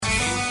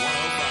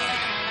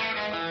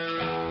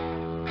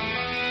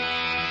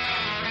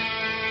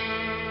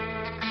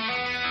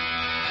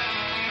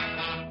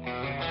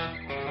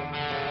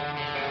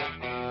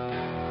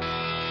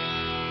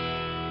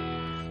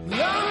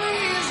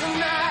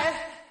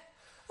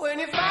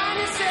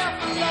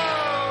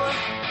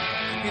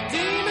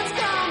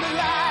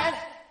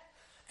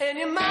when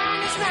your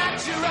mind is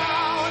not your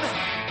own.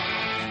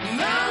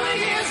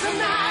 Lonely is the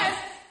night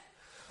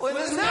when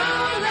there's no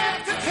one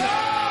left to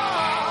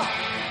call.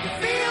 You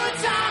feel the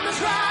time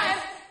is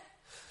right.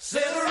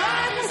 Say the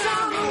writing's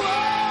on the wall.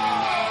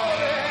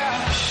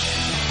 Yeah.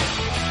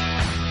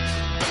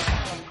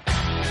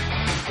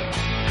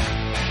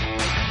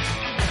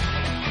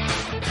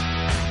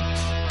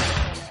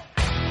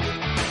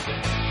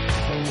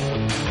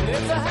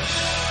 It's a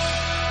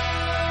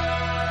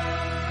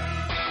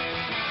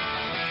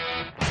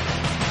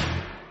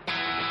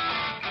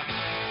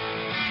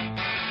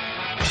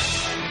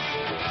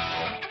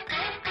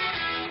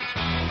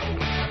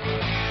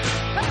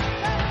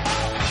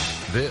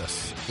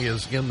This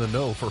is In the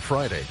Know for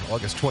Friday,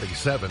 August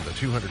 27th, the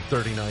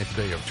 239th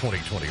day of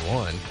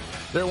 2021.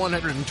 There are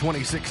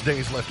 126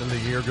 days left in the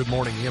year. Good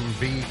morning,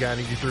 MV,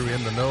 guiding you through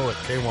In the Know at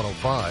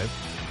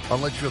K105.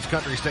 On Litchfield's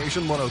Country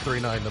Station,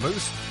 103.9 The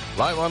Moose.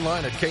 Live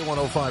online at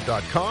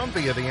K105.com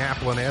via the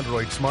Apple and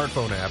Android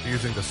smartphone app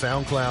using the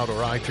SoundCloud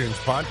or iTunes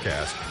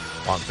podcast.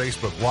 On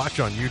Facebook,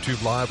 watch on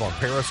YouTube Live on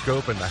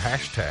Periscope and the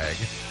hashtag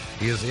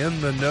is In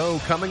the Know.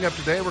 Coming up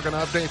today, we're going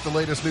to update the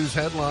latest news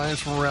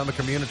headlines from around the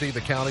community, the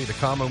county, the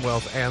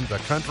Commonwealth, and the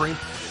country.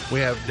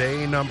 We have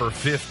day number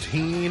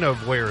 15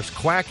 of Where's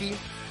Quacky.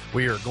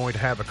 We are going to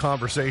have a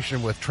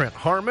conversation with Trent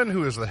Harmon,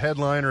 who is the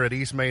headliner at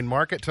East Main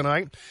Market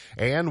tonight.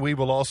 And we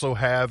will also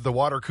have the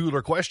water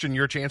cooler question,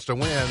 your chance to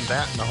win.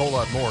 That and a whole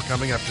lot more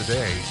coming up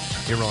today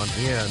here on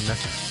In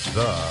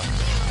the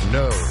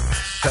Know.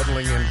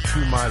 Settling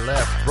into my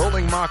left,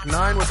 rolling Mach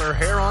 9 with her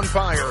hair on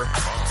fire,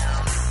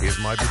 is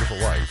my beautiful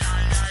wife,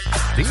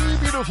 the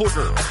beautiful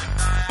girl.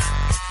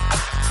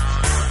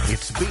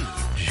 It's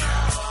Beej.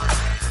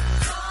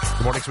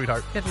 Good morning,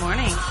 sweetheart. Good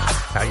morning.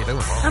 How you doing?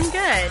 I'm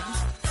good.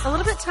 A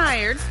little bit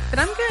tired, but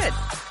I'm good.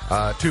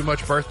 Too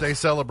much birthday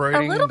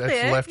celebrating A little that's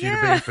bit, left you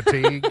to be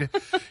fatigued.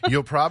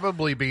 You'll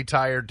probably be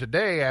tired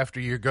today after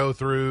you go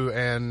through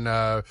and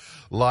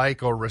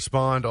like or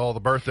respond to all the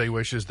birthday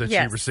wishes that you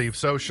receive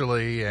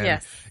socially. And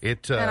yes.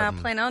 And I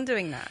plan on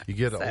doing that. You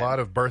get a lot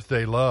of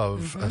birthday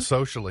love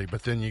socially,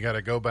 but then you got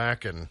to go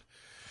back and...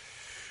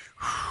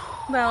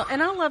 Well,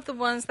 and I love the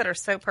ones that are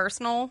so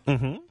personal.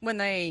 When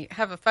they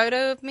have a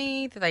photo of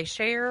me that they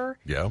share.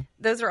 Yeah.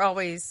 Those are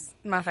always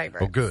my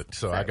favorites. Oh, good.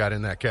 So I got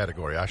in that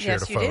category. I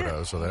shared Yes, a you photo,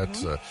 did.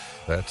 so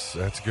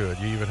that's good.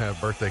 You even have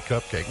birthday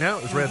cupcake. Now,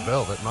 it was red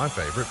velvet, my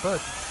favorite,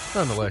 but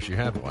nonetheless, you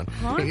have one.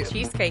 Well,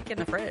 cheesecake in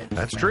the fridge.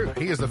 That's true.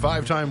 He is the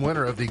 5-time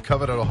winner of the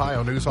coveted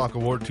Ohio Newshawk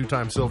Award,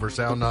 2-time Silver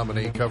Sound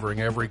nominee,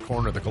 covering every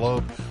corner of the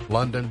globe,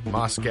 London,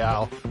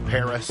 Moscow,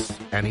 Paris,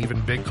 and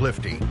even Big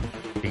Clifty.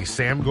 He's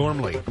Sam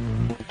Gormley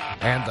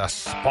and the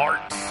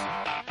Sparks.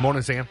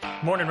 Morning, Sam.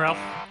 Morning, Ralph.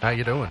 How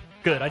you doing?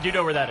 Good. I do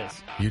know where that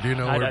is. You do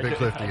know where Big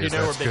Clifty is. I do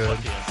know That's where Big good.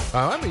 Clifty is.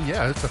 I mean,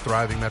 yeah, it's a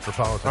thriving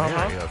metropolitan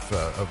area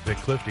of Big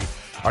Clifty.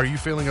 Are you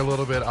feeling a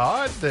little bit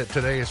odd that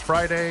today is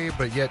Friday,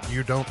 but yet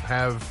you don't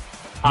have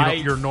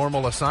your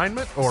normal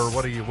assignment, or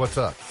what's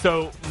up?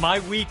 So my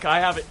week, I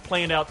have it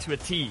planned out to a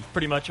T,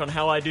 pretty much on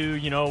how I do,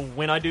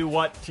 when I do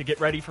what to get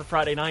ready for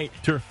Friday night.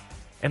 Sure.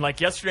 And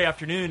like yesterday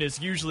afternoon is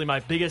usually my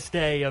biggest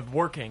day of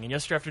working. And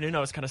yesterday afternoon,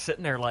 I was kind of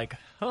sitting there like,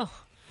 well,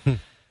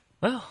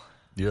 Yeah.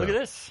 look at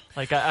this.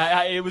 Like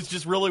it was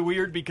just really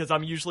weird because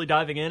I'm usually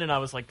diving in and I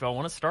was like, do I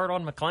want to start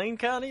on McLean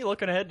County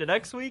looking ahead to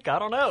next week? I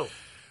don't know.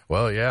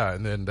 Well, yeah,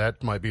 and then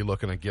that might be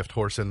looking a gift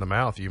horse in the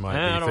mouth. You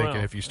might be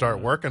thinking if you start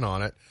working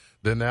on it,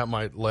 then that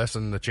might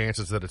lessen the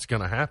chances that it's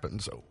going to happen.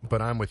 So,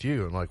 but I'm with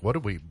you. I'm like, what do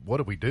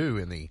we do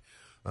in the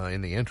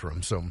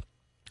interim? So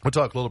we'll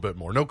talk a little bit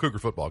more. No Cougar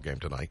football game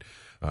tonight,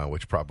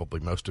 which probably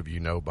most of you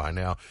know by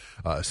now.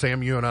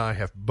 Sam, you and I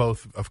have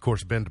both, of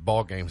course, been to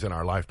ball games in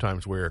our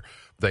lifetimes where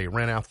they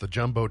rent out the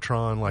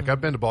Jumbotron. Like I've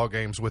been to ball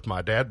games with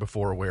my dad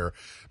before where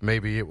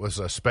maybe it was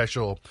a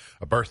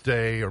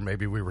birthday, or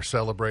maybe we were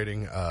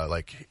celebrating,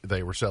 like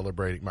they were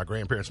celebrating, my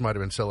grandparents might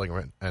have been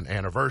celebrating an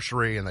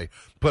anniversary, and they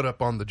put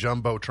up on the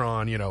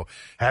Jumbotron,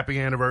 happy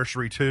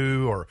anniversary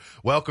to, or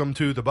welcome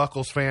to the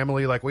Buckles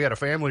family. Like we had a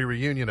family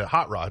reunion at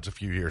Hot Rods a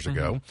few years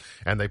ago,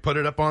 and they put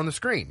it up on the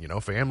screen,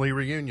 family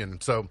reunion.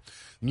 So,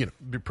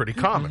 be pretty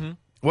common.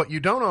 What you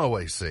don't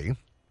always see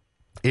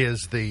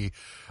is the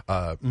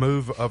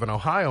move of an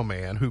Ohio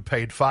man who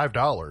paid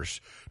 $5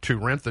 to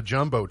rent the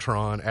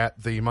Jumbotron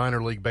at the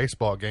minor league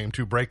baseball game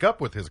to break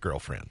up with his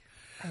girlfriend.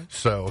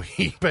 So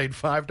he paid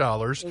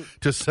 $5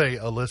 to say,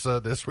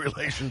 Alyssa, this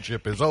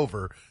relationship is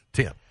over.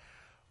 Tim.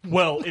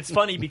 Well, it's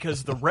funny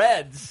because the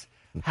Reds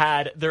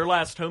had their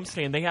last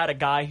homestand. They had a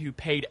guy who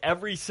paid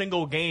every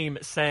single game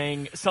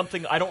saying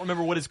something, I don't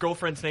remember what his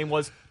girlfriend's name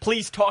was,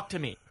 please talk to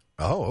me.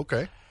 Oh,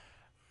 okay.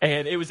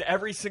 And it was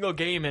every single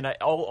game, and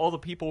all the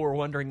people were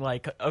wondering,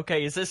 like,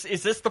 okay, is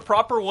this the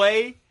proper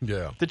way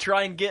to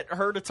try and get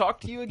her to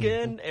talk to you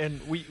again? And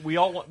we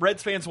all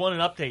Reds fans want an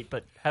update,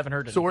 but haven't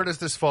heard it. So where does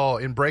this fall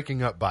in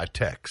breaking up by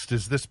text?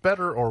 Is this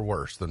better or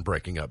worse than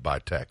breaking up by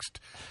text?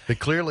 They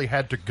clearly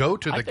had to go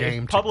to the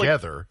game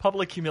together.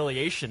 Public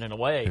humiliation in a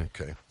way.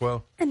 Okay,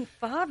 well. And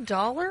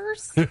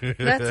 $5?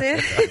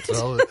 That's it?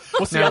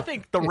 Well, see, I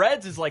think the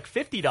Reds is like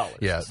 $50.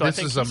 Yeah, so I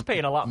think he's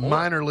paying a lot more.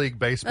 Minor league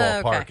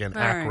baseball park in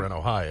Akron,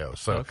 Ohio.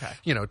 So,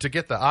 to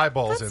get the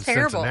eyeballs That's in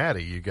terrible.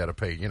 Cincinnati, you got to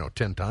pay,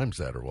 10 times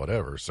that or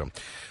whatever. So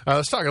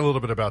let's talk a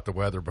little bit about the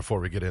weather before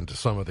we get into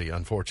some of the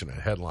unfortunate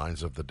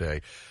headlines of the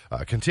day.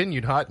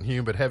 Continued hot and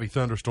humid, heavy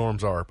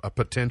thunderstorms are a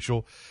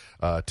potential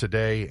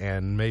today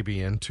and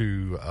maybe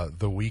into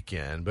the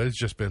weekend, but it's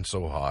just been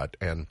so hot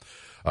and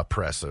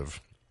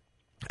oppressive.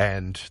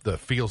 And the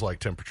feels like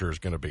temperature is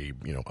going to be,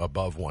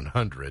 above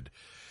 100.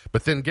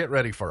 But then get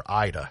ready for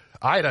Ida.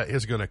 Ida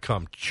is going to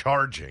come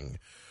charging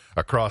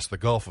across the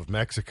Gulf of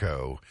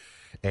Mexico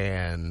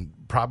and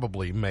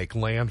probably make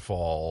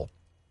landfall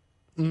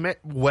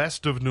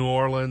west of New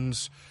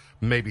Orleans,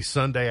 maybe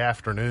Sunday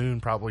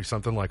afternoon, probably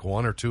something like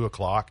 1 or 2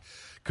 o'clock.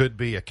 Could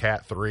be a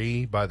Cat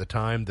 3 by the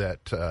time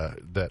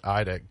that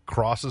Ida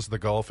crosses the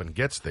Gulf and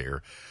gets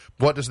there.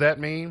 What does that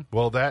mean?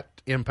 Well,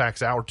 that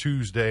impacts our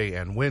Tuesday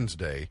and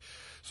Wednesday.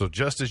 So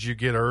just as you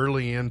get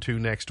early into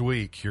next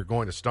week, you're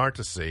going to start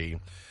to see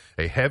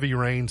a heavy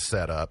rain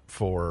setup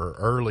for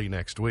early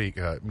next week,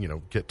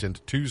 get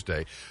into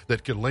Tuesday,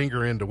 that could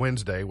linger into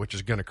Wednesday, which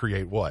is going to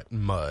create what?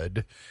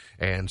 Mud.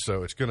 And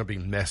so it's going to be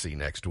messy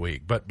next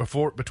week. But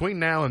between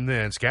now and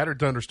then, scattered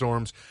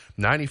thunderstorms,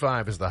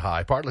 95 is the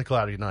high, partly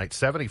cloudy tonight,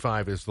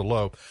 75 is the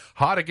low.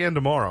 Hot again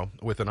tomorrow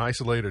with an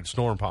isolated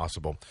storm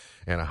possible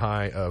and a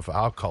high of,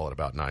 I'll call it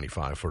about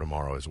 95 for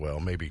tomorrow as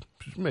well, maybe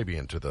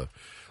into the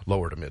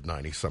lower to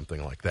mid-90s,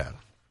 something like that.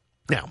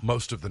 Now,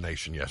 most of the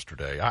nation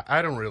yesterday,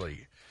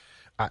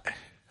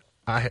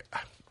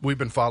 we've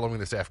been following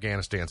this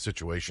Afghanistan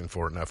situation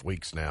for enough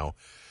weeks now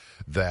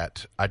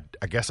that I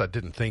guess I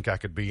didn't think I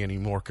could be any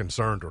more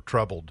concerned or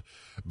troubled.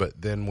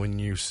 But then when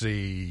you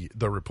see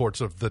the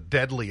reports of the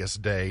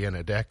deadliest day in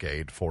a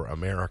decade for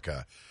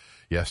America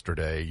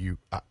yesterday,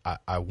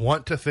 I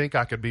want to think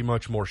I could be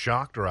much more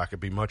shocked or I could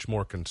be much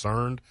more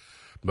concerned,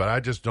 but I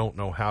just don't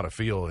know how to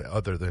feel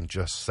other than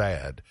just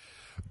sad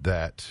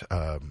that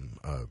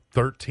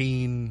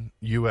 13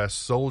 U.S.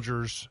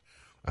 soldiers,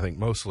 I think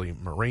mostly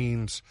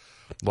Marines,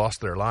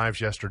 lost their lives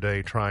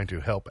yesterday trying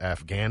to help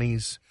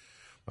Afghanis,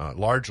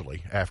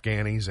 largely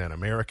Afghanis and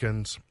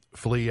Americans,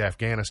 flee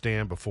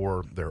Afghanistan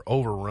before they're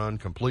overrun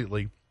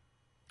completely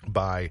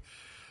by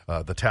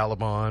the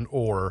Taliban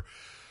or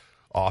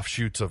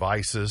offshoots of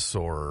ISIS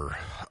or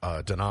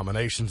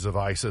denominations of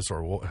ISIS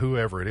or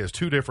whoever it is.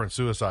 2 different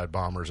suicide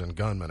bombers and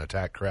gunmen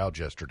attacked crowds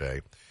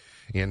yesterday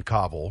in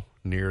Kabul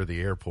near the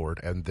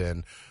airport, and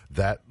then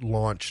that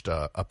launched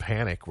a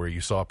panic where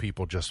you saw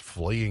people just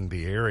fleeing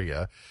the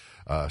area.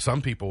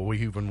 Some people, we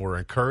even were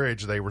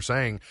encouraged. They were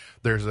saying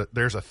there's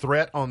a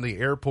threat on the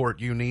airport,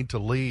 you need to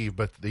leave.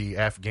 But the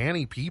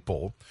Afghani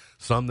people,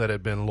 some that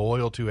had been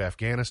loyal to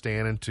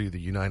Afghanistan and to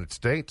the United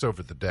States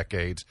over the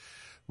decades,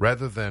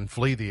 rather than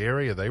flee the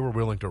area, they were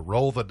willing to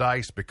roll the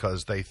dice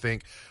because they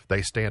think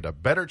they stand a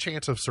better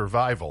chance of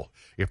survival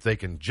if they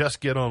can just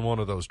get on one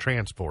of those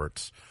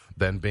transports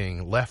than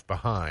being left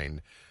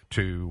behind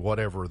to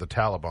whatever the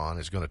Taliban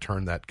is going to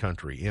turn that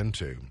country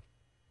into.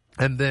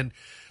 And then,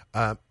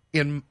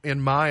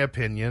 in my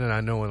opinion, and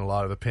I know in a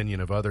lot of opinion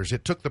of others,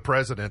 it took the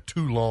president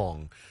too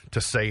long to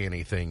say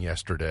anything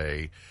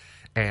yesterday.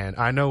 And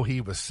I know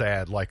he was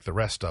sad like the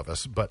rest of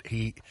us, but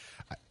he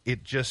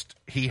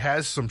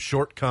has some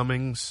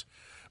shortcomings,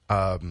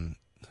 and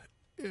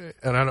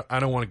I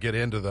don't want to get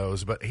into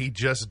those, but he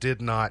just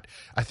did not.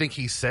 I think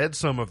he said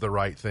some of the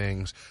right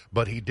things,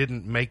 but he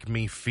didn't make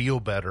me feel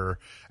better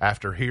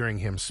after hearing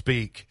him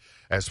speak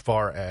as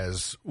far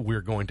as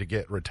we're going to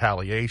get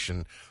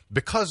retaliation,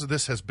 because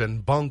this has been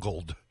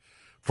bungled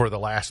for the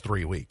last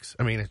 3 weeks.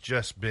 I mean, it's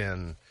just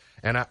been.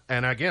 And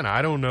again,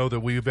 I don't know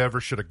that we've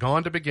ever should have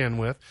gone to begin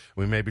with.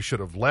 We maybe should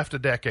have left a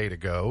decade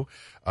ago,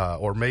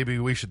 or maybe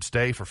we should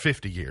stay for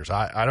 50 years.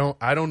 I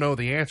don't know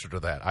the answer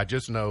to that. I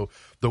just know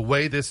the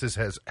way this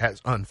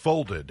has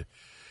unfolded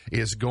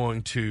is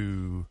going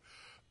to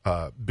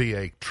be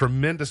a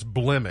tremendous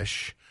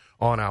blemish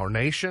on our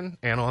nation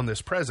and on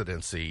this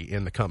presidency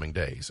in the coming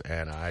days.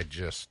 And I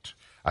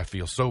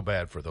feel so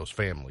bad for those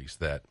families,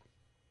 that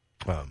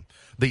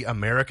the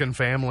American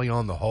family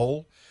on the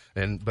whole,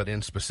 but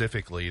in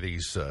specifically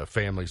these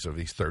families of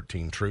these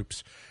 13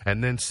 troops,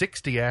 and then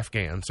 60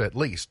 Afghans at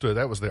least.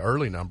 That was the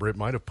early number. It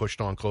might have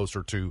pushed on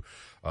closer to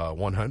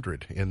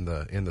 100 in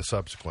the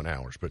subsequent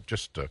hours, but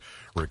just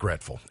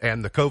regretful.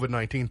 And the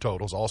COVID-19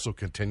 totals also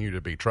continue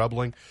to be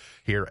troubling.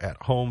 Here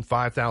at home,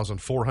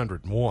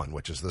 5,401,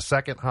 which is the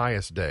second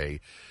highest day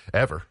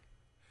ever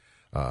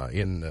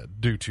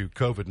due to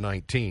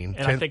COVID-19.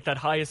 And I think that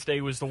highest day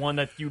was the one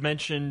that you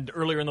mentioned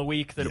earlier in the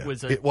week that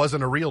it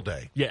wasn't a real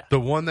day. Yeah. The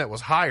one that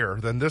was higher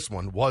than this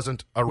one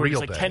wasn't a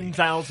real day. It was like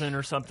 10,000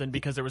 or something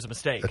because there was a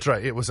mistake. That's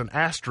right. It was an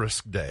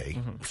asterisk day.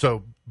 Mm-hmm.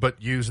 So,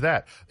 but use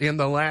that. In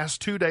the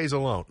last 2 days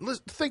alone,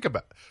 think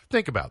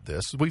about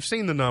this. We've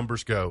seen the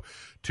numbers go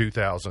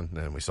 2,000, and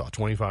then we saw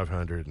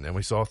 2,500, and then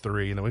we saw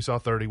 3, and then we saw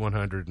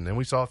 3,100, and then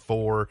we saw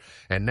 4,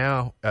 and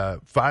now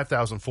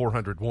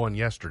 5,401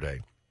 yesterday.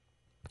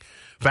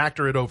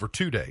 Factor it over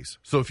 2 days.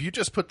 So if you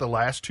just put the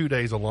last 2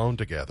 days alone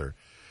together,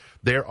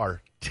 there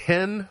are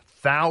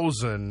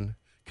 10,000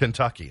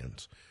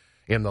 Kentuckians.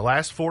 In the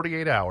last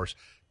 48 hours,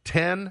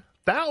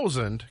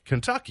 10,000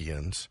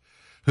 Kentuckians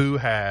who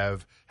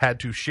have had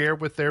to share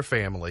with their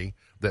family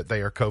that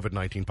they are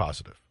COVID-19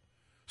 positive.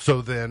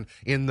 So then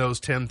in those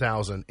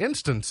 10,000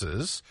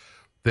 instances,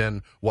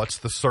 then what's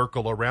the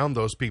circle around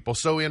those people?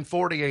 So in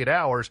 48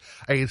 hours,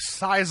 a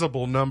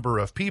sizable number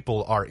of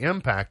people are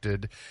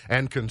impacted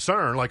and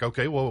concerned, like,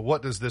 okay, well,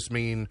 what does this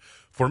mean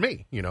for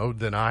me?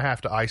 Then I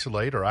have to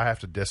isolate or I have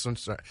to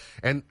distance.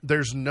 And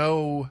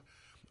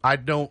I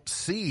don't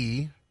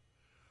see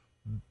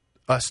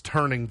us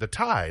turning the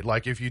tide.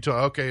 Like if you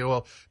okay,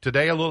 well,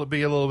 today will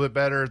be a little bit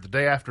better. The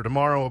day after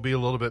tomorrow will be a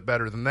little bit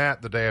better than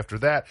that. The day after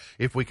that,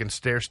 if we can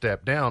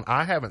stair-step down.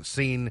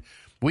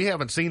 We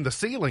haven't seen the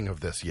ceiling of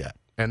this yet.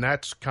 And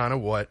that's kind of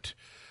what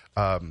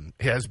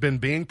has been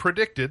being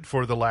predicted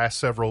for the last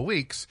several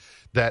weeks,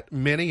 that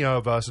many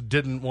of us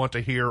didn't want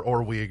to hear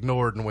or we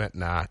ignored and went,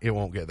 nah, it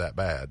won't get that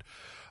bad.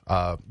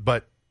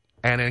 But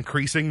an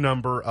increasing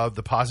number of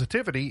the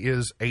positivity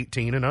is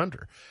 18 and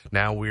under.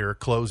 Now we're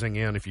closing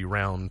in, if you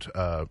round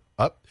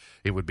up,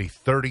 it would be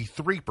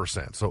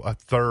 33%. So a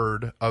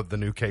third of the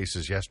new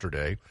cases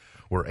yesterday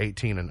were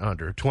 18 and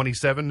under.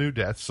 27 new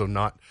deaths, so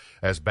not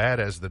as bad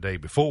as the day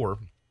before.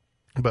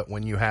 But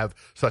when you have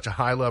such a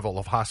high level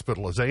of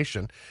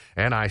hospitalization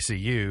and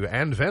ICU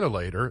and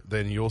ventilator,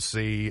 then you'll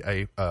see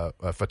a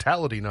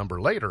fatality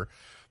number later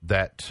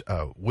that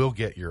will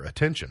get your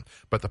attention.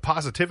 But the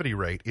positivity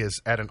rate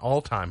is at an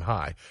all-time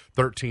high,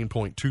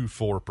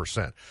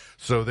 13.24%.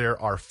 So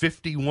there are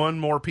 51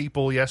 more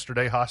people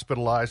yesterday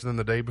hospitalized than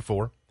the day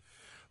before.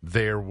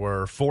 There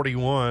were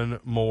 41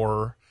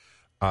 more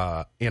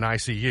in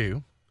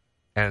ICU,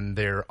 and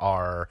there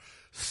are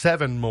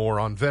 7 more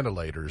on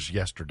ventilators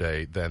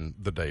yesterday than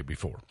the day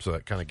before. So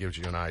that kind of gives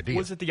you an idea.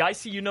 Was it the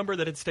ICU number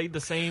that had stayed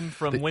the same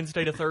from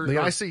Wednesday to Thursday?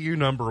 The ICU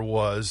number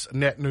was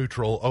net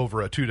neutral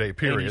over a 2-day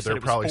period. There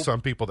were probably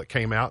some people that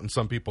came out and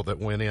some people that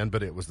went in,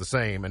 but it was the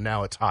same, and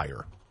now it's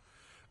higher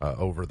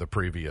over the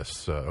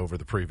previous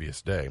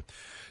day.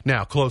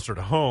 Now, closer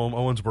to home,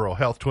 Owensboro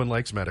Health Twin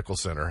Lakes Medical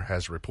Center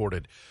has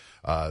reported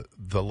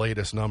the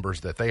latest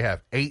numbers that they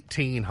have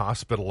 18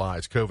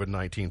 hospitalized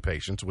COVID-19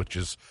 patients, which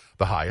is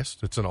the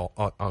highest. It's an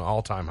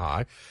all-time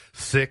high.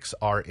 6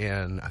 are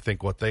in, I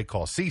think, what they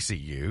call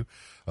CCU,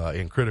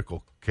 in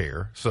critical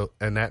care. So,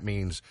 and that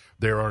means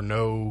there are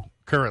no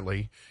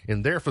currently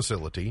in their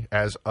facility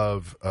as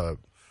of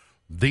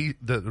the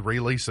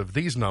release of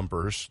these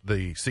numbers.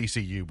 The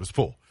CCU was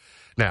full.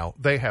 Now,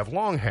 they have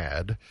long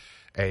had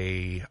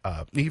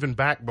even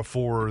back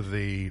before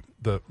the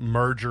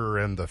merger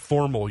and the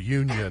formal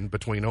union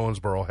between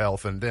Owensboro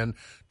Health and then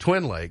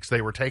Twin Lakes,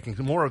 they were taking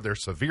more of their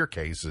severe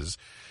cases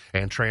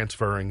and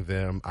transferring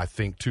them, I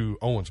think, to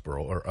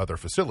Owensboro or other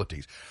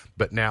facilities.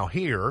 But now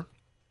here,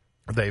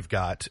 they've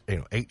got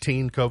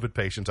 18 COVID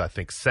patients. I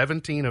think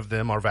 17 of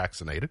them are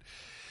vaccinated.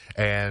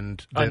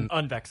 And then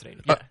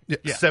unvaccinated.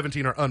 Yeah.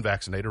 17 are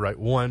unvaccinated, right?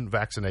 1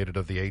 vaccinated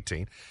of the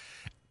 18.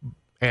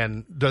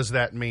 And does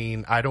that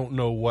mean, I don't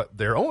know what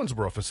their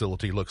Owensboro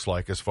facility looks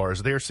like as far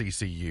as their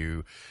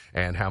CCU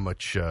and how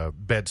much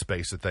bed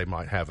space that they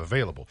might have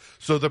available.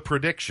 So the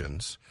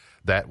predictions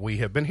that we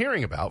have been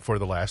hearing about for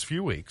the last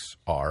few weeks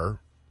are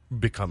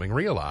becoming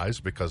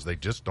realized because they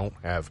just don't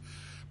have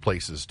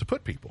places to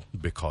put people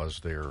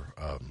because they're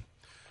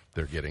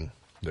getting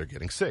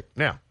sick.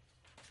 Now,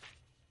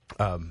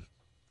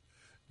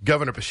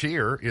 Governor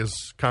Beshear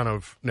is kind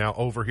of now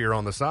over here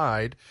on the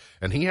side,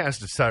 and he has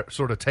to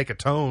sort of take a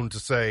tone to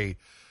say,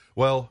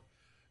 well,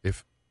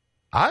 if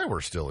I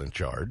were still in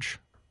charge,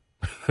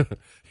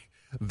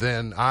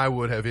 then I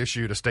would have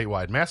issued a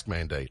statewide mask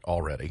mandate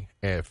already.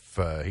 If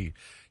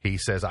he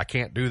says, I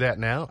can't do that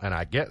now, and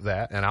I get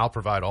that, and I'll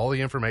provide all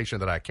the information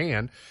that I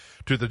can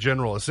to the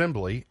General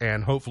Assembly,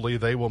 and hopefully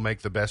they will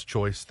make the best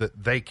choice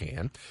that they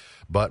can.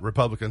 But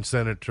Republican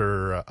Senate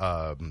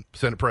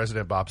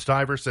President Bob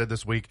Stiver said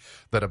this week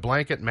that a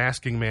blanket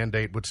masking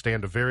mandate would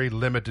stand a very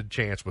limited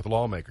chance with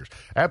lawmakers.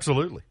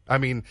 Absolutely. I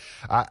mean,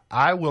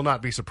 I will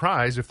not be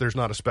surprised if there's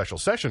not a special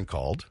session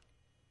called,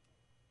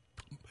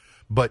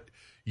 but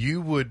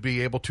you would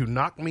be able to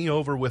knock me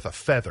over with a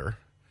feather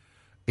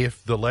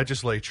if the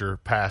legislature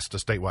passed a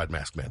statewide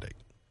mask mandate.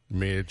 I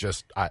mean,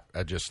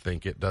 I just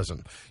think it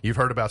doesn't. You've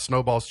heard about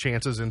snowball's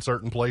chances in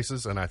certain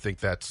places, and I think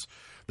that's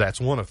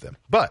one of them.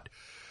 But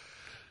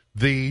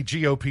the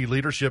GOP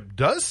leadership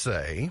does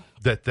say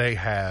that they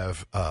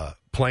have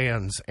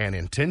plans and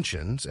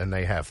intentions, and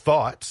they have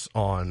thoughts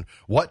on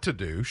what to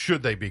do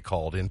should they be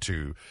called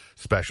into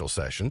special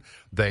session.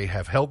 They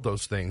have held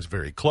those things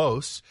very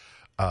close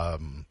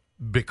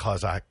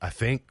because I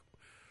think,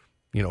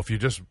 if you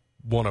just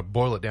want to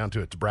boil it down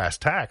to its brass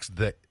tacks,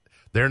 that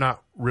they're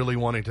not really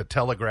wanting to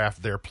telegraph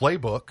their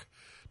playbook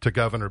to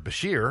Governor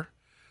Beshear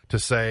to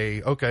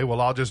say, okay,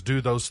 well, I'll just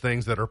do those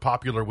things that are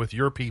popular with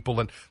your people.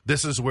 And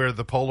this is where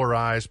the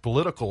polarized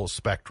political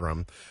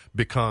spectrum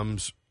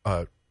becomes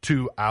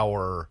to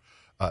our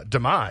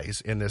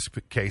demise in this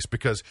case,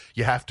 because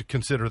you have to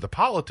consider the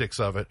politics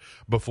of it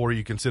before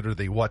you consider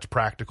the what's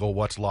practical,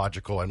 what's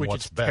logical, and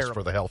what's best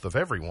for the health of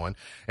everyone.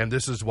 And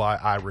this is why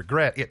I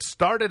regret it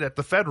started at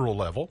the federal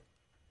level,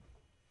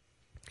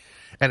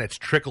 and it's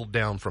trickled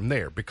down from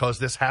there, because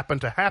this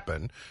happened to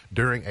happen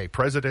during a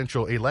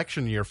presidential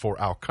election year for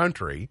our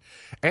country,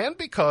 and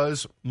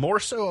because more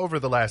so over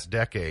the last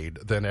decade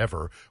than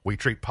ever, we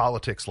treat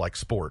politics like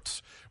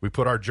sports. We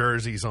put our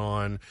jerseys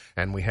on,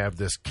 and we have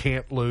this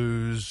can't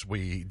lose.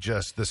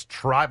 This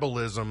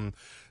tribalism.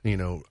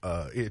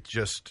 It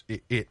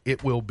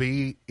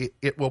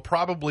will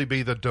probably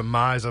be the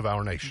demise of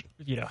our nation.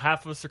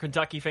 Half of us are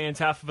Kentucky fans,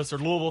 half of us are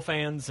Louisville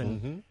fans,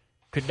 and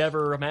could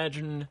never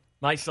imagine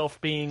myself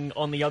being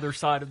on the other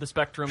side of the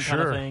spectrum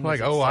kind of thing.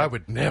 I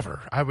would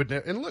never.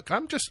 And look,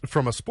 I'm just,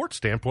 from a sports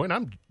standpoint,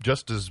 I'm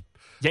just as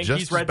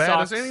Yankees, Red bad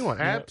Sox. as anyone.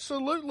 Yeah.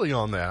 Absolutely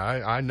on that.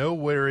 I know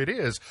where it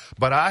is,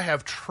 but I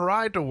have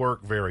tried to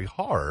work very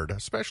hard,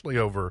 especially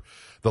over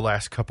the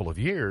last couple of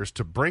years,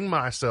 to bring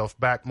myself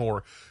back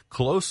more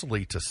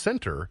closely to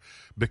center,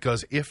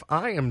 because if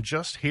I am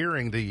just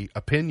hearing the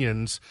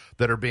opinions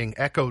that are being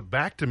echoed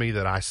back to me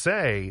that I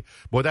say,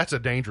 boy, that's a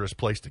dangerous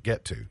place to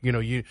get to.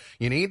 You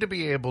need to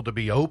be able to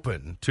be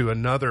open to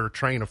another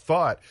train of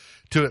thought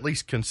to at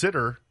least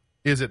consider,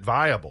 is it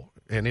viable?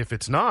 And if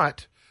it's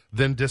not,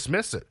 then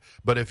dismiss it.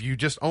 But if you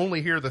just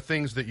only hear the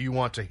things that you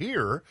want to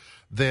hear,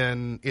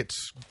 then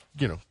it's,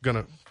 going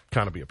to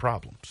kind of be a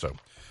problem. So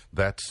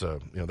that's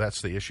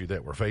the issue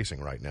that we're facing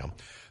right now.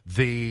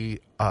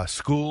 The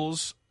school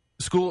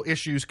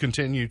issues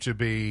continue to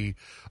be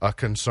a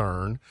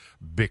concern,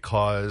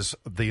 because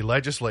the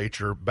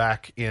legislature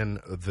back in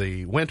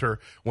the winter,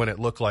 when it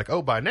looked like,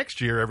 by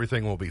next year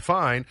everything will be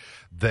fine,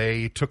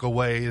 they took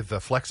away the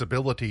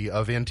flexibility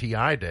of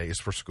NTI days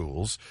for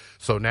schools.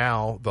 So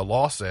now the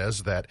law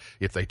says that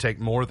if they take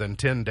more than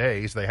 10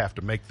 days, they have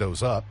to make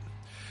those up.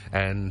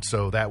 And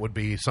so that would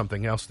be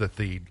something else that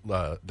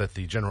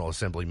the General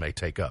Assembly may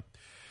take up.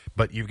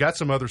 But you've got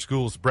some other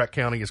schools. Brett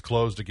County is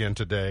closed again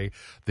today.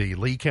 The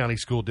Lee County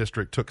School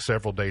District took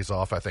several days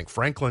off. I think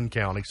Franklin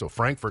County, so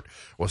Frankfort,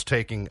 was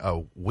taking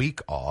a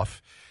week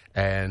off.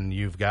 And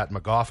you've got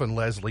McGoffin,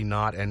 Leslie,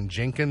 Knott, and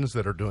Jenkins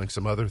that are doing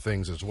some other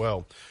things as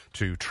well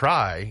to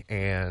try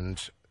and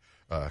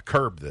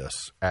curb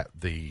this at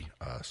the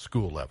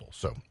school level.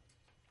 So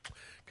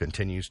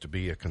continues to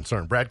be a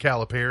concern. Brad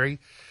Calipari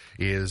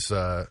is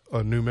a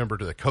new member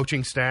to the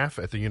coaching staff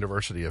at the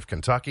University of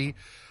Kentucky.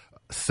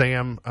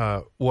 Sam,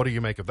 what do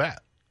you make of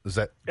that? Is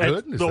that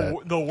good?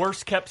 The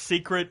worst kept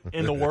secret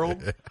in the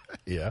world?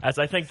 Yeah. As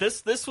I think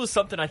this was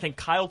something I think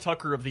Kyle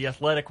Tucker of The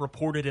Athletic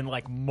reported in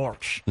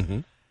March. Mm-hmm.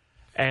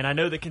 And I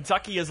know that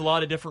Kentucky has a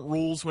lot of different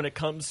rules when it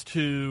comes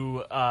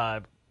to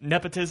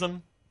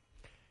nepotism.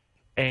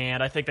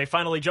 And I think they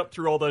finally jumped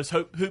through all those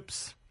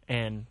hoops,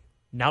 and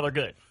now they're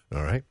good.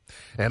 All right.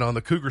 And on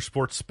the Cougar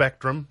sports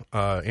spectrum,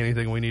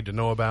 anything we need to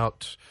know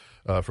about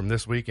from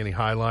this week? Any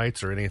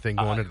highlights or anything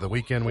going into the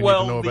weekend we need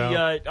to know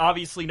about?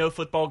 Obviously no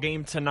football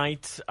game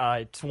tonight.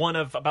 It's one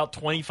of about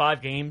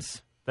 25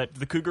 games that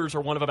the Cougars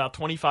are one of about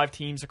 25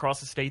 teams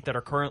across the state that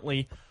are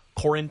currently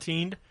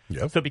quarantined.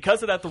 Yep. So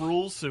because of that, the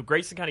rules, so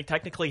Grayson County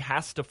technically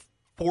has to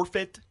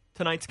forfeit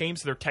tonight's game,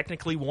 so they're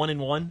technically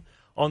 1-1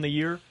 on the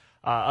year.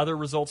 Other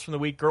results from the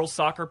week: girls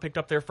soccer picked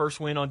up their first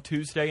win on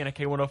Tuesday in a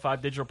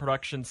K105 digital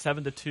production,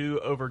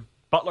 7-2 over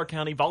Butler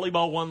County.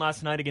 Volleyball won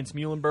last night against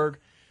Muhlenberg,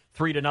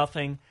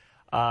 3-0.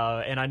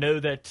 And I know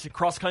that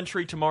cross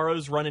country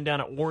tomorrow's running down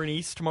at Warren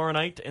East tomorrow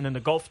night, and then the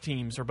golf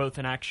teams are both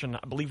in action.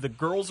 I believe the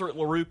girls are at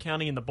LaRue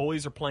County and the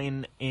boys are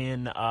playing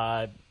in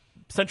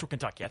Central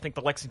Kentucky. I think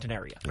the Lexington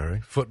area. All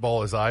right.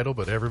 Football is idle,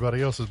 but everybody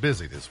else is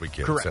busy this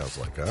weekend. Correct. It sounds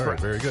like. All right.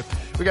 Very good.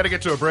 We got to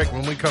get to a break.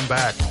 When we come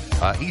back,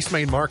 East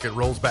Main Market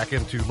rolls back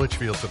into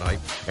Litchfield tonight,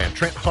 and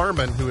Trent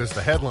Harmon, who is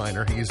the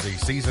headliner, he's the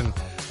season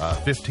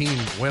 15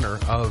 winner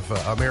of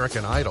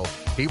American Idol.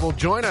 He will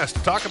join us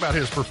to talk about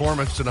his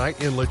performance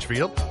tonight in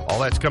Litchfield.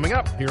 All that's coming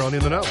up here on In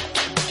the Know.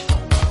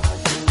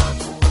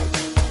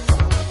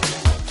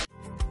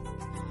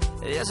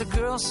 There's a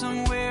girl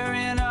somewhere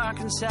in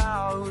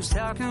Arkansas who's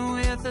talking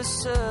with a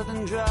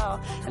southern drawl,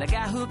 and a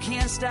guy who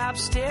can't stop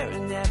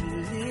staring at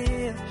her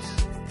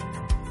lips.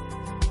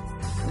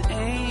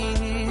 Ain't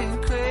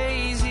it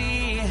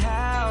crazy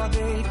how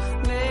they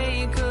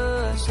make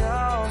us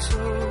all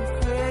so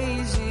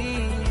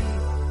crazy?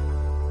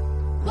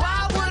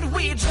 Why would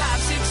we drive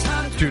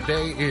 600?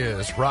 Today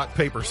is Rock,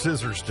 Paper,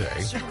 Scissors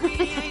Day.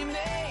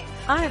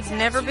 I have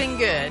never been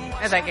good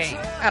at that game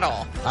at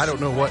all. I don't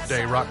know what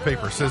day Rock,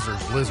 Paper,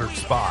 Scissors, Lizard,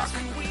 Spock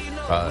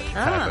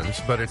happens,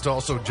 but it's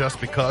also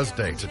Just Because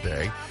Day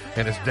today,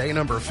 and it's day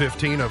number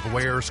 15 of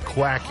Where's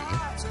Quacky.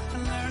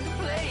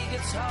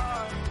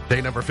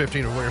 Day number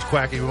 15 of Where's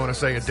Quacky. We want to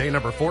say day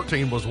number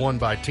 14 was won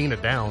by Tina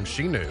Downs.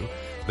 She knew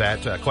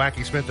that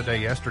Quacky spent the day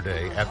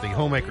yesterday at the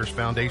Homemakers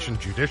Foundation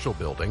Judicial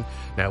Building.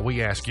 Now,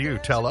 we ask you,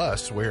 tell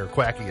us where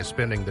Quacky is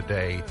spending the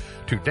day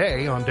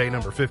today on day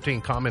number 15.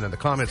 Comment in the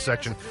comments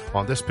section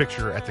on this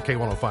picture at the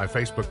K105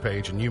 Facebook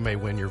page, and you may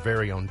win your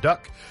very own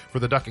duck for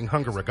the Ducking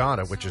Hunger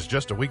Regatta, which is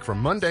just a week from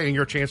Monday, and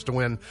your chance to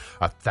win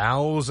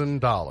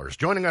 $1,000.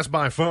 Joining us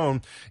by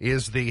phone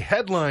is the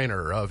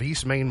headliner of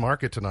East Main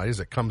Market tonight as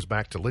it comes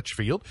back to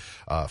Litchfield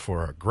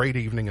for a great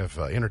evening of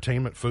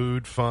entertainment,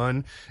 food,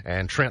 fun,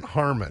 and Trent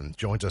Harmon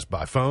joins us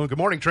by phone. Good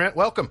morning, Trent.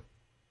 Welcome.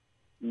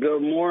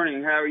 Good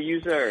morning. How are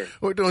you, sir?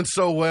 We're doing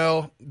so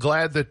well.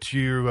 Glad that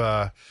you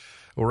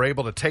were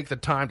able to take the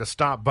time to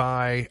stop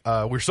by.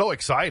 We're so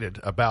excited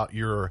about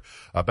your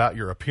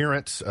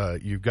appearance.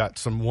 You've got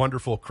some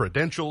wonderful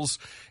credentials,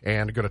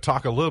 and going to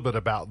talk a little bit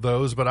about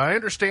those. But I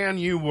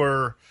understand you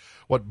were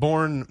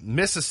born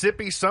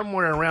Mississippi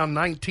somewhere around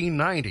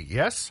 1990.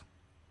 Yes,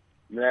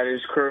 that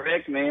is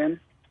correct, man.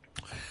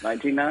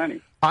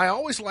 1990. I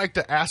always like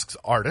to ask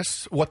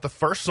artists what the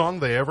first song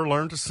they ever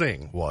learned to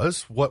sing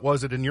was. What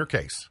was it in your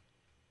case?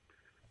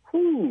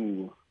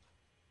 Ooh,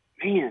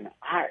 man,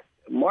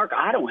 Mark,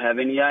 I don't have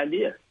any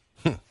idea.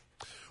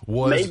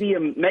 Maybe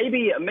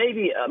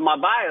my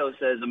bio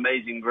says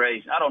Amazing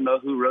Grace. I don't know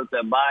who wrote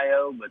that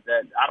bio, but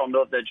I don't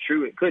know if that's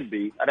true. It could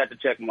be. I'd have to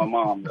check with my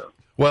mom, though.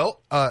 Well,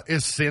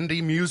 is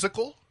Cindy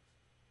musical?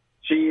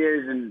 She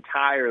is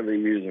entirely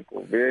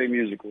musical, very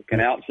musical.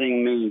 Can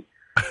out-sing me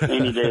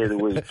any day of the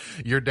week.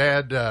 Your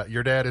dad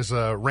is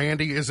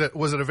Randy.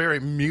 Was it a very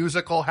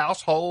musical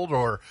household,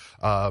 or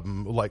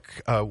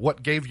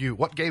what gave you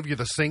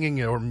the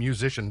singing or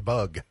musician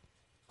bug?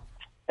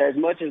 As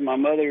much as my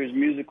mother is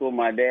musical,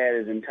 my dad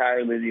is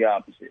entirely the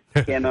opposite.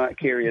 Cannot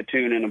carry a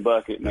tune in a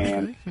bucket,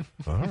 man.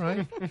 All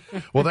right.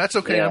 Well, that's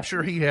okay. Yeah. I'm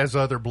sure he has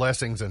other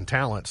blessings and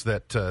talents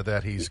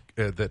that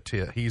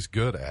he's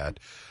good at.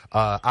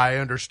 I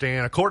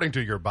understand. According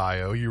to your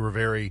bio, you were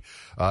very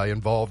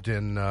involved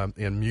in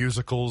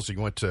musicals.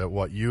 You went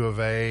to U of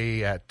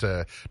A at.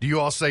 Do you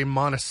all say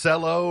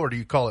Monticello or do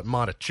you call it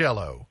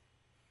Monticello?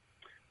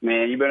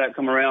 Man, you better not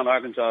come around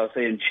Arkansas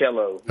saying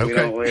cello.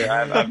 Okay.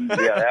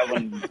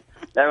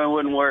 That one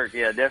wouldn't work.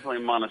 Yeah,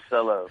 definitely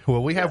Monticello.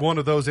 Well, we have one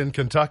of those in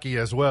Kentucky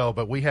as well,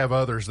 but we have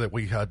others that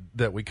we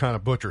kind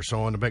of butcher. So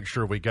I want to make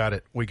sure we got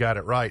it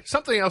right.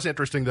 Something else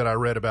interesting that I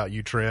read about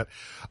you, Trent.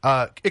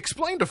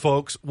 Explain to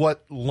folks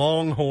what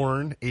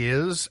Longhorn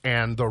is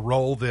and the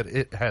role that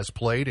it has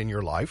played in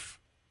your life.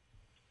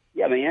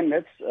 Yeah, man,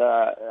 that's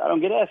I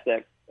don't get asked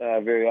that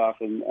very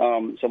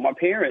often. So my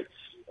parents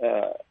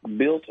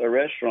built a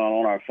restaurant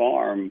on our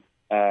farm,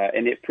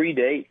 and it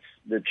predates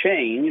the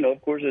chain. You know, of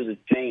course, there's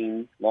a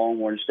chain,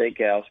 Longhorn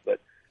Steakhouse,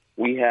 but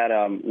we had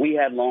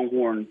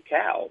Longhorn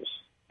cows,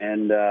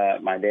 and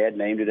my dad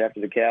named it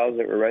after the cows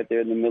that were right there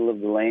in the middle of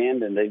the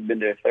land, and they've been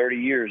there 30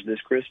 years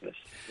this Christmas,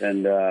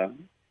 and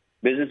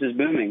business is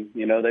booming.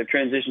 You know, they've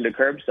transitioned to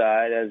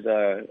curbside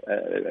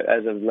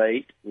as of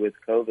late with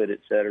COVID, et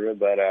cetera,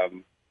 but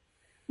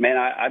man,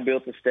 I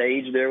built a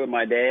stage there with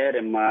my dad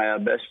and my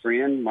best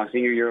friend my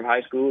senior year of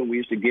high school, and we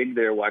used to gig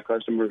there while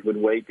customers would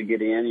wait to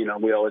get in. You know,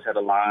 we always had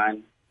a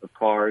line of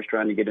cars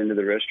trying to get into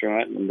the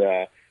restaurant, and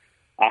I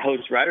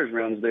host writers'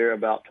 rounds there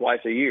about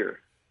twice a year,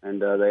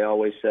 and they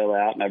always sell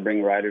out, and I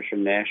bring writers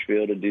from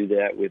Nashville to do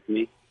that with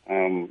me.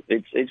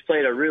 It's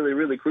played a really,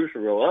 really crucial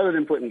role, other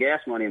than putting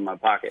gas money in my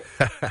pocket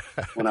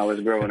when I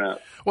was growing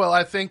up. Well,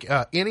 I think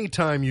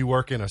anytime you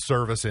work in a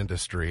service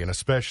industry, and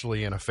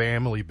especially in a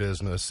family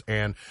business,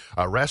 and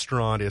a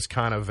restaurant is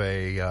kind of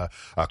a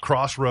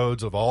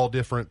crossroads of all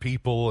different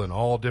people and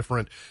all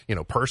different,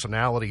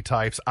 personality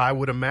types, I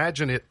would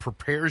imagine it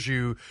prepares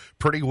you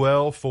pretty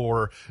well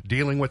for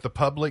dealing with the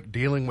public,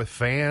 dealing with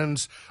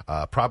fans,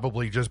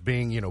 probably just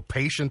being,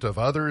 patient of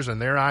others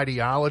and their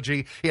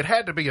ideology. It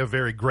had to be a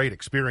very great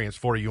experience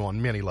for you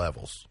on many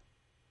levels.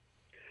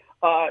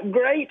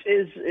 Great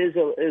is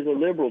a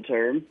liberal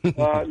term.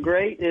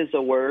 Great is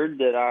a word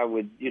that I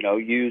would,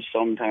 use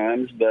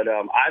sometimes, but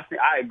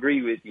I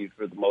agree with you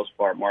for the most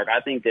part, Mark.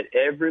 I think that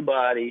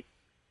everybody,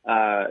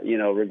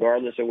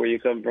 regardless of where you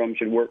come from,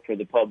 should work for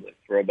the public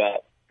for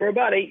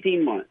about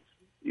 18 months.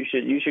 You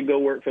should go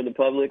work for the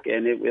public,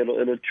 and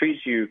it'll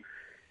treat you.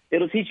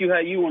 It'll teach you how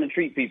you want to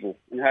treat people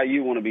and how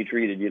you want to be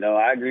treated.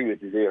 I agree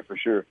with you there for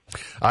sure.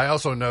 I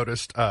also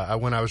noticed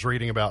when I was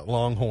reading about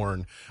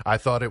Longhorn, I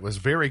thought it was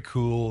very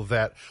cool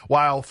that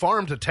while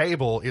farm to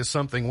table is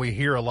something we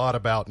hear a lot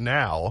about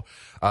now,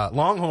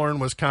 Longhorn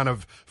was kind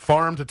of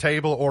farm to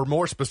table, or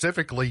more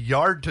specifically,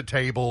 yard to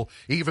table,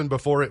 even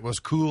before it was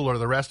cool or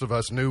the rest of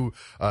us knew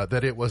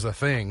that it was a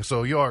thing.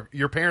 So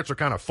your parents are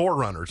kind of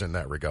forerunners in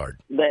that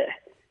regard.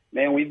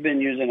 Man, we've been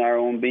using our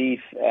own beef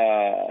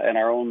and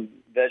our own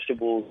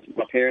vegetables.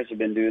 My parents have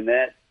been doing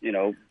that,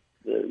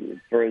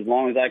 for as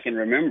long as I can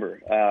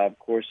remember. Of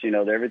course,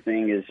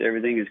 everything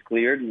is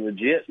cleared and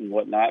legit and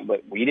whatnot,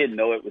 but we didn't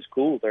know it was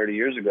cool 30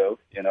 years ago.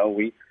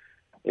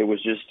 It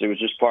was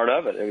just part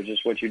of it. It was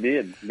just what you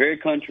did. Very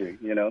country,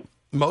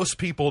 Most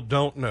people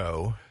don't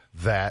know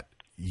that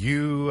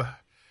you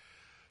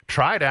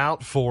tried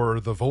out for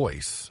The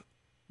Voice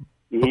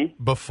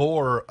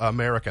before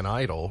American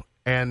Idol,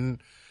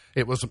 and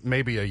it was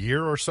maybe a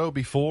year or so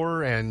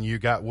before, and you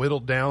got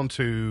whittled down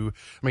to,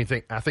 I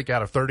think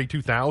out of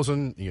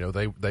 32,000,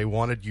 they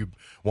wanted you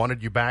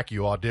back.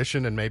 You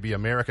auditioned, and maybe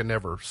America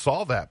never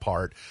saw that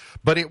part,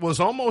 but it was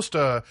almost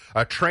a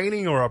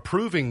training or a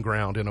proving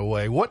ground in a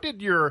way. What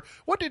did your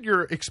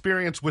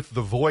experience with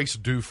The Voice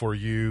do for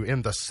you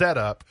in the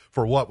setup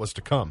for what was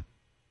to come?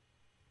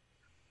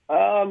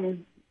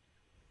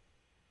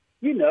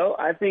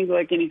 I think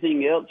like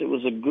anything else, it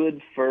was a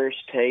good first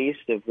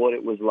taste of what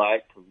it was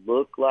like to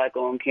look like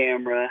on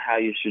camera, how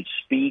you should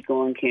speak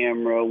on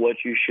camera, what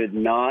you should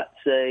not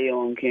say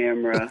on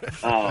camera.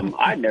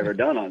 I'd never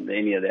done on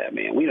any of that,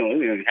 man. We don't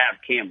even have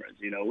cameras,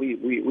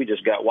 We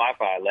just got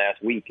Wi-Fi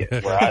last week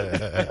where I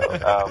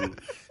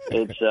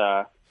live.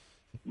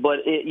 But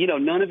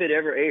none of it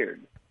ever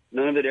aired.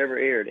 None of it ever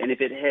aired. And if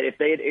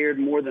they had aired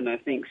more than, I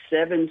think,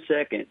 7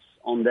 seconds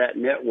on that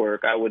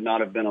network, I would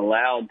not have been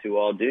allowed to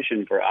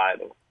audition for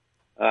Idol.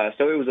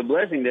 So it was a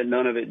blessing that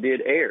none of it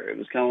did air. It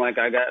was kind of like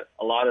I got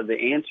a lot of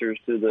the answers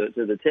to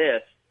the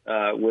test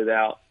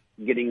without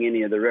getting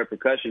any of the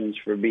repercussions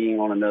for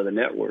being on another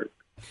network.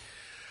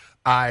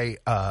 I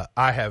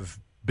have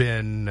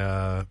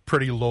been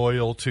pretty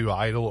loyal to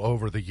Idol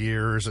over the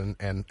years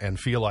and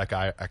feel like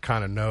I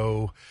kind of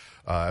know.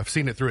 I've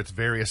seen it through its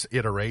various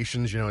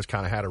iterations. It's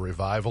kind of had a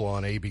revival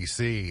on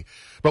ABC.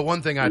 But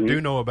one thing I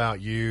do know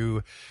about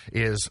you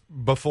is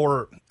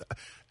before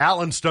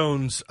Alan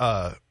Stone's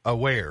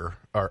Aware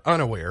or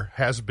Unaware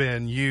has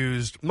been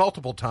used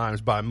multiple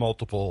times by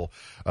multiple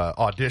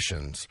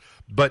auditions.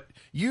 But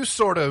you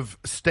sort of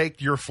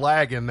staked your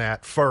flag in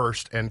that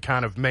first and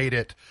kind of made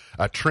it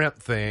a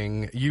Trent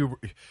thing.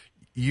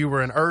 You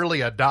were an early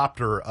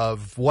adopter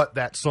of what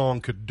that song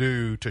could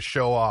do to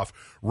show off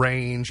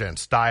range and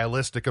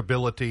stylistic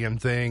ability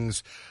and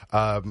things.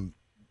 Was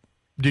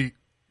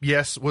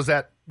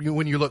that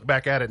when you look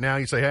back at it now,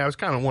 you say, hey, I was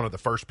kind of one of the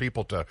first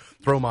people to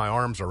throw my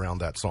arms around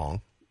that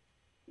song?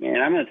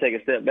 Man, I'm going to take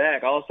a step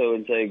back also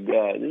and say,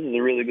 this is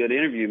a really good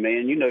interview,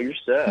 man. You know your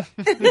stuff.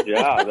 Good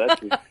job.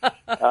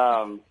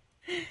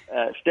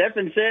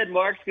 Stephen said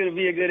Mark's going to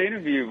be a good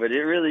interview, but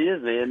it really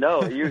is, man.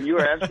 No, you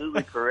are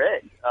absolutely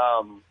correct.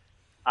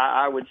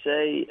 I would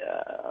say,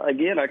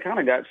 again, I kind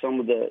of got some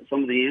of the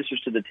answers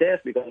to the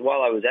test because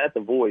while I was at The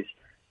Voice,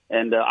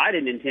 and I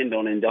didn't intend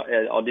on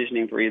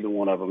auditioning for either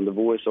one of them, The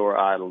Voice or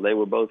Idol. They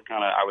were both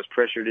kind of, I was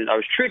pressured in, I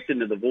was tricked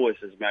into The Voice,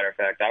 as a matter of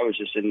fact. I was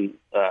just in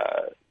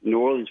New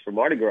Orleans for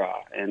Mardi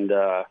Gras, and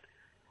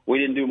we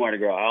didn't do Mardi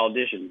Gras. I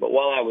auditioned. But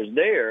while I was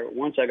there,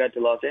 once I got to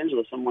Los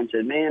Angeles, someone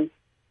said, man,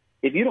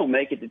 if you don't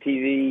make it to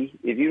TV,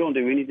 if you don't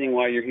do anything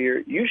while you're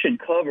here, you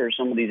should cover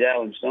some of these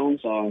Alan Stone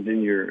songs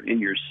in your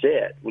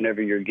set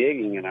whenever you're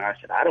gigging. And I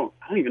said, I don't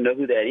even know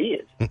who that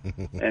is.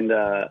 And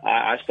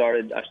I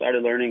started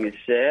learning his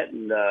set.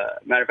 And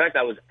matter of fact,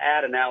 I was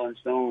at an Alan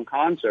Stone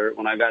concert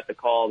when I got the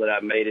call that I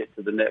made it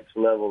to the next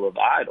level of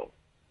Idol.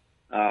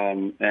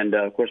 And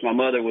of course, my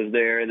mother was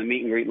there in the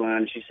meet and greet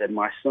line. She said,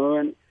 my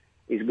son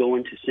is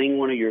going to sing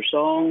one of your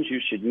songs.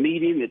 You should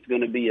meet him. It's going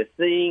to be a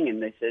thing.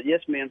 And they said, yes,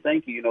 ma'am,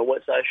 thank you.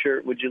 What size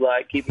shirt would you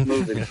like? Keep it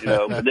moving.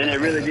 But then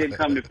it really did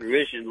come to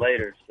fruition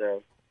later.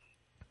 So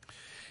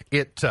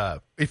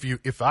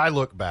if I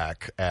look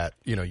back at,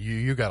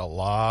 you got a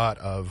lot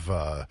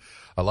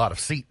of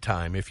seat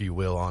time, if you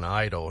will, on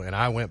Idol. And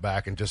I went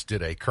back and just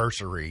did a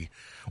cursory.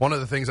 One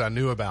of the things I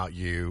knew about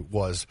you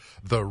was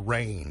the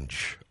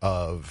range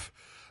of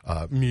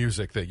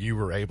music that you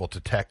were able to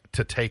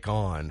take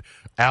on.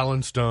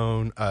 Alan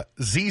Stone,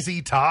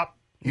 ZZ Top.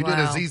 You did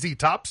a ZZ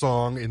Top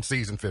song in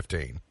season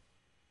 15.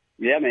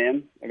 Yeah,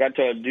 man. I got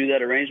to do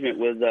that arrangement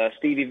with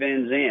Stevie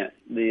Van Zandt,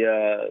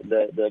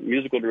 the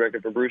musical director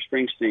for Bruce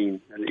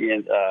Springsteen. And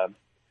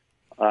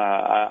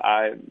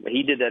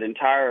he did that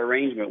entire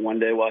arrangement one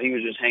day while he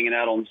was just hanging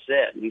out on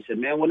set. And he said,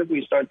 man, what if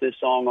we start this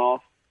song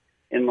off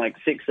in like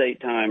 6/8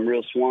 time,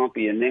 real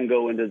swampy, and then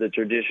go into the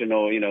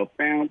traditional,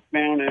 pound,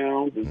 pound,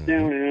 down,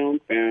 down,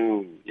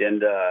 pound.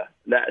 And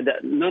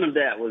that none of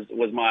that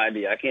was my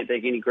idea. I can't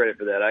take any credit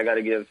for that. I got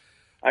to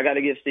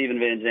give Stephen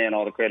Van Zandt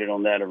all the credit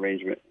on that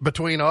arrangement.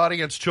 Between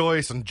audience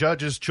choice and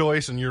judge's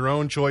choice and your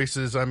own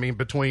choices,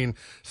 between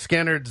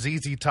Skynyrd,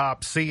 ZZ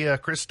Top, Sia,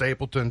 Chris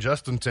Stapleton,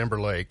 Justin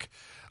Timberlake,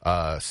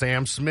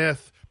 Sam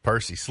Smith,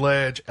 Percy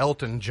Sledge,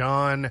 Elton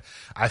John,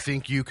 I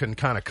think you can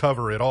kind of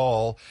cover it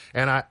all.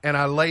 And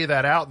I lay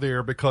that out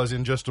there because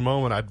in just a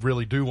moment, I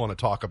really do want to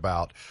talk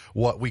about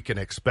what we can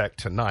expect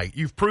tonight.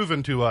 You've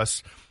proven to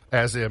us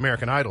as the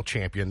American Idol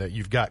champion that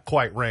you've got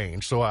quite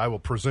range, so I will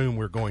presume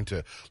we're going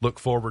to look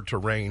forward to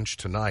range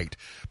tonight.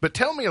 But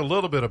tell me a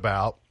little bit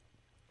about,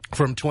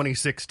 from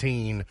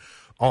 2016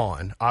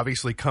 on,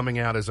 obviously coming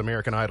out as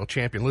American Idol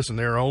champion. Listen,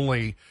 there are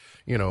only,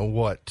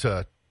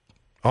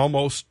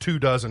 almost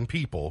 24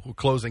 people,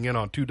 closing in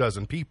on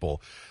 24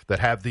 people that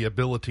have the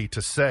ability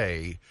to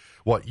say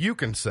what you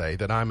can say,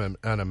 that I'm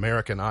an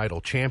American Idol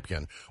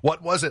champion.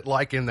 What was it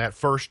like in that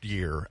first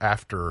year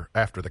after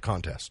the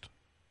contest?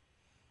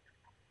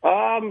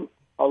 A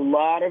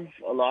lot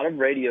of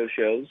radio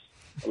shows,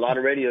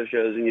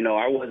 and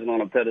I wasn't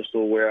on a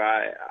pedestal where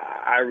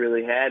I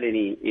really had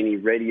any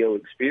radio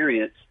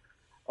experience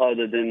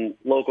other than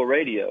local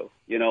radio.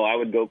 I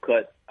would go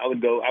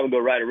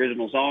write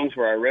original songs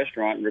for our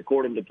restaurant and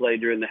record them to play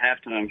during the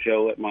halftime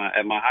show at my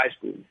high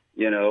school.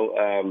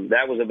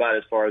 That was about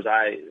as far as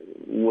I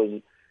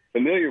was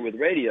familiar with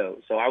radio.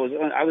 So I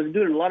was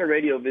doing a lot of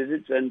radio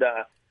visits, and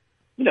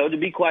to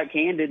be quite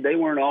candid, they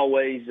weren't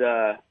always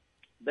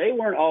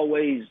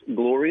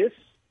glorious.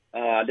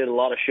 I did a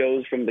lot of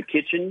shows from the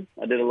kitchen.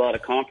 I did a lot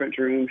of conference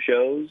room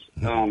shows.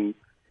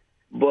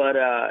 But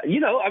you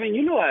know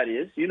how it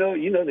is. You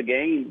know the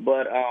game.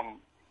 But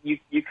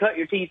you cut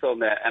your teeth on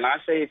that. And I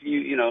say if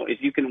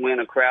you can win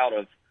a crowd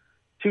of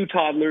two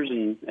toddlers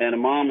and a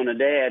mom and a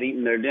dad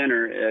eating their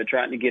dinner,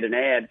 trying to get an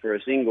ad for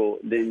a single,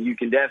 then you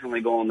can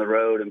definitely go on the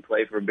road and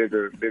play for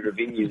bigger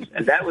venues.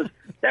 And that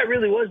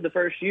really was the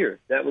first year.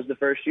 That was the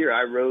first year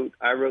I wrote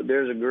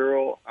There's a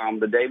Girl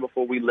the day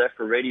before we left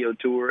for radio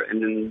tour,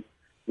 and then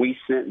we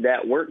sent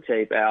that work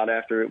tape out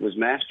after it was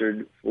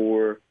mastered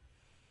for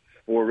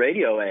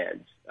radio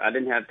ads. I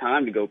didn't have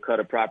time to go cut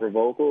a proper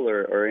vocal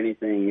or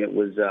anything. It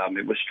was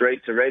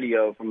straight to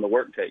radio from the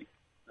work tape.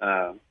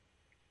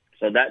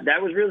 So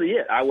that was really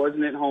it. I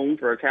wasn't at home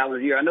for a calendar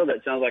year. I know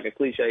that sounds like a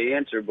cliche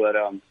answer, but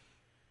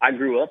I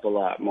grew up a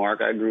lot, Mark.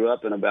 I grew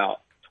up in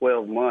about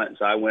 12 months.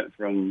 I went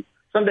from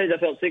some days I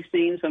felt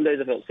 16, some days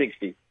I felt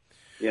 60.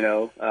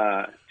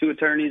 Two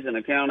attorneys, an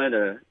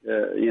accountant.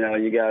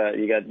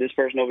 You got this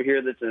person over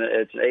here that's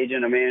it's an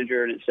agent, a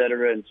manager, and et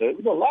cetera. And so it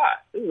was a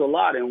lot. It was a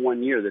lot in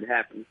 1 year that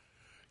happened.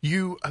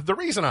 The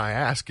reason I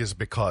ask is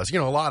because, a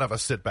lot of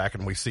us sit back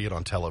and we see it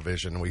on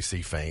television, we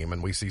see fame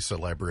and we see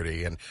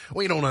celebrity, and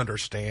we don't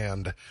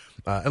understand,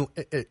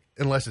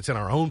 unless it's in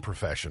our own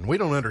profession, we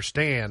don't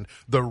understand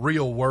the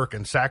real work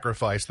and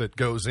sacrifice that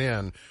goes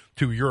in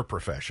to your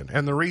profession.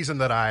 And the reason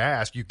that I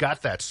ask, you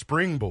got that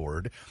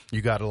springboard,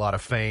 you got a lot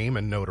of fame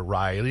and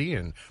notoriety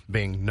and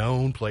being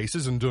known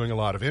places and doing a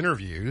lot of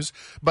interviews,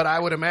 but I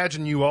would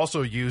imagine you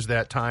also use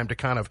that time to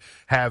kind of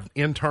have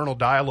internal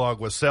dialogue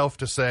with self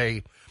to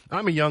say,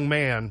 I'm a young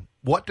man.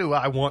 What do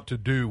I want to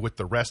do with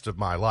the rest of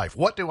my life?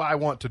 What do I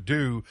want to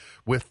do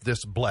with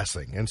this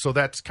blessing? And so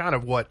that's kind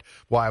of why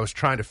I was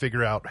trying to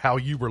figure out how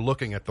you were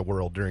looking at the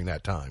world during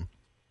that time.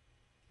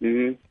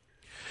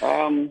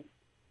 Mm-hmm.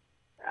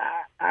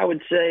 I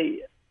would say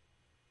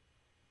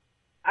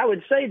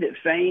that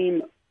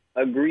fame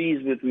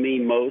agrees with me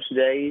most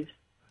days.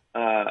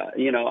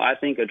 I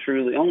think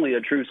only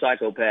a true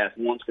psychopath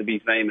wants to be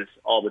famous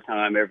all the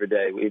time, every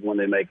day, even when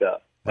they make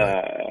up.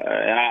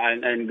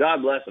 And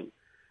God bless them.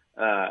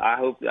 I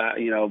hope,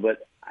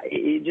 but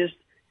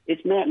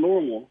it's not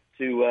normal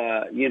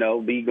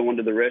to, be going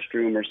to the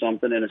restroom or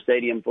something in a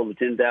stadium full of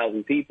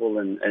 10,000 people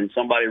and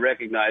somebody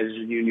recognizes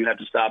you and you have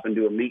to stop and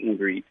do a meet and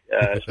greet,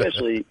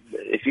 especially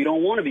if you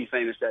don't want to be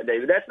famous that day.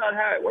 But that's not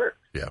how it works.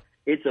 Yeah.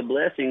 It's a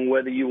blessing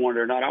whether you want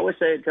it or not. I always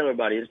tell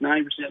everybody it's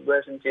 90%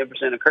 blessing,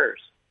 10% a curse.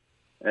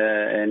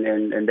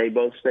 And they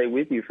both stay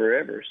with you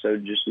forever. So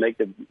just make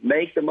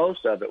the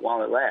most of it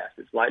while it lasts.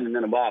 It's lightning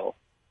in a bottle.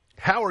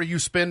 How are you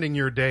spending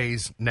your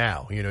days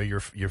now? You're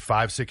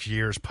 5-6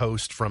 years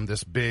post from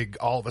this big,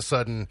 all of a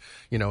sudden,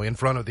 in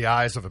front of the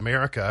eyes of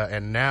America.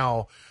 And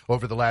now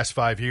over the last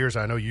 5 years,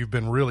 I know you've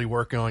been really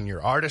working on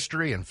your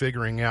artistry and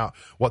figuring out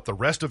what the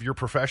rest of your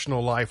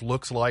professional life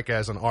looks like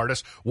as an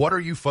artist. What are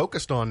you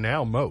focused on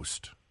now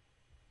most?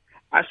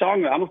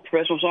 I'm a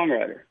professional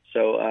songwriter.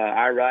 So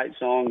I write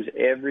songs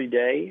every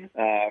day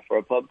for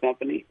a pub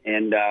company,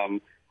 and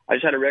I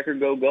just had a record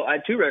go gold. I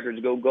had two records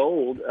go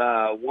gold,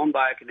 one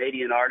by a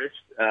Canadian artist,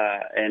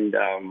 and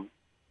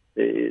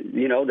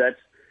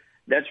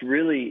that's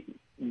really,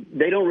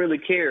 they don't really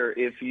care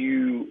if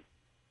you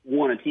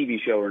want a TV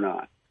show or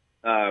not.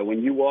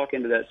 When you walk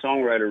into that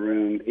songwriter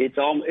room, it's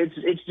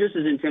just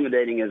as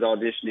intimidating as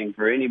auditioning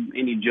for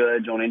any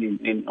judge on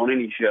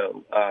any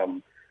show.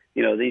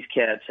 These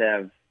cats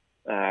have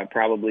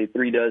probably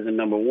 36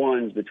 number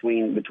ones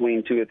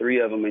between two or three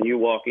of them, and you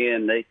walk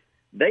in,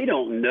 they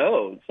don't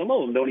know. Some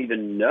of them don't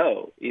even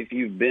know if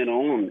you've been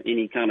on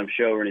any kind of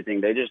show or anything.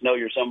 They just know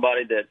you're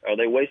somebody that, are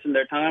they wasting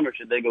their time or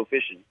should they go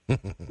fishing?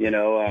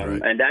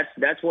 Right. And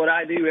that's what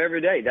I do every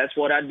day. That's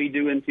what I'd be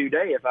doing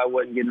today if I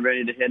wasn't getting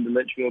ready to head to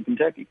Litchfield,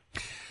 Kentucky.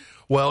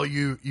 Well,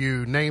 you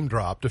name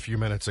dropped a few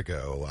minutes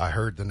ago. I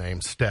heard the name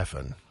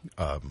Stephen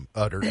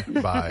uttered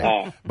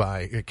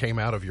by it came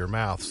out of your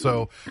mouth.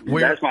 So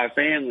that's my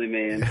family,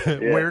 man.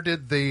 Yeah. Where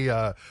did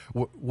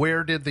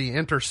the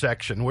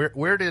intersection?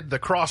 Where did the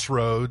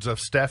crossroads of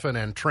Stephen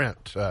and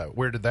Trent?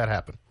 Where did that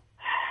happen?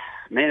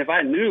 Man, if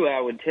I knew, I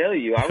would tell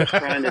you. I was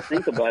trying to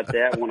think about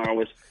that when I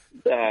was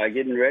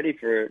getting ready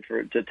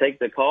to take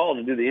the call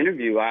to do the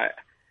interview.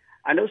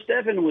 I know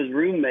Stephen was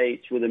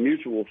roommates with a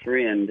mutual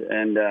friend,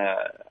 and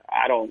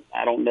I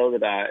don't know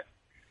that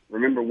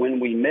remember when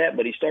we met,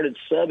 but he started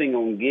subbing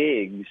on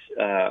gigs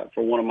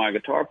for one of my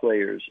guitar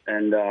players.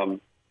 And,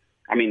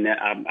 I mean,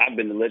 I've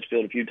been to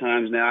Litchfield a few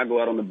times now. I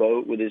go out on the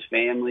boat with his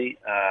family.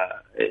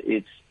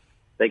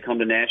 They come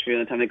to Nashville.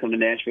 Anytime they come to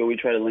Nashville, we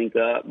try to link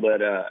up.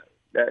 But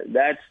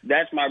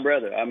that's my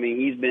brother. I mean,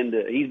 he's been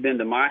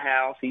to my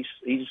house. He's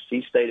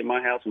stayed at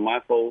my house with my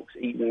folks,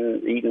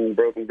 eating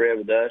broken bread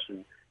with us,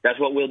 and that's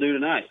what we'll do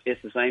tonight.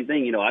 It's the same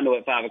thing. You know, I know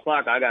at 5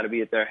 o'clock I got to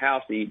be at their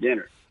house to eat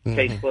dinner.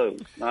 Case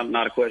closed.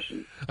 Not a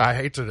question. I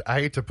hate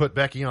to put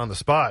Becky on the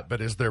spot,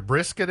 but is there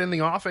brisket in the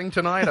offing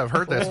tonight? I've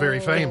heard that's very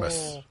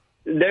famous.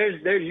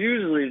 There's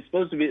usually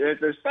supposed to be.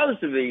 There's supposed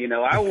to be. You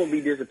know, I won't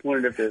be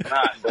disappointed if there's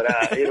not, but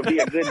it'll be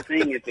a good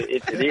thing if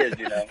it is.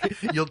 You know,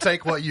 you'll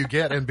take what you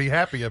get and be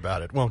happy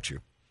about it, won't you?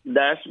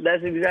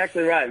 That's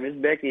exactly right. Miss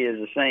Becky is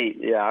a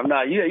saint. Yeah, I'm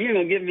not. You're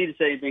gonna get me to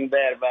say anything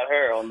bad about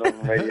her on the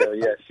radio.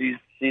 Yeah, she's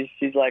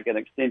like an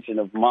extension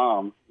of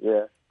Mom.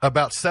 Yeah.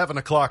 About 7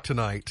 o'clock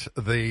tonight,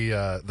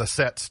 the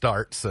set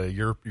starts.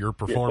 Your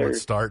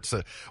performance starts.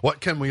 What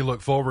can we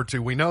look forward to?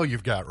 We know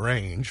you've got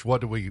range.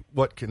 What's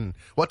in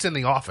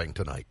the offing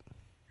tonight?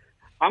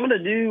 I'm gonna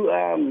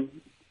do.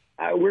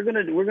 We're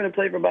gonna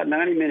play for about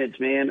 90 minutes,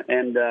 man.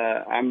 And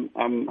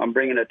I'm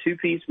bringing a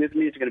 2-piece with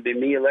me. It's gonna be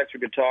me,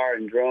 electric guitar,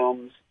 and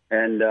drums.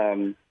 And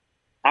I'm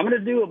gonna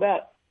do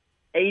about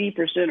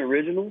 80%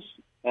 originals.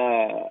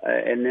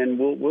 And then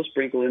we'll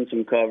sprinkle in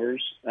some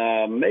covers.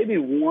 Maybe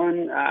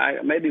one. I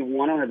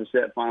don't have the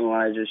set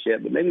finalized just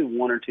yet, but maybe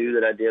one or two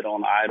that I did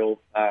on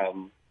Idol.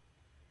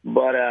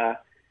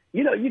 But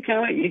you know, you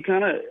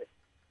kind of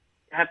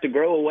have to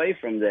grow away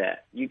from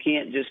that. You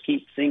can't just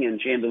keep singing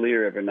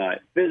Chandelier every night.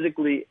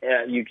 Physically,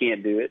 you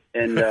can't do it,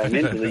 and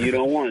mentally, you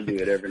don't want to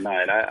do it every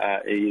night.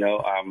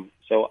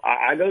 So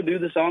I go do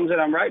the songs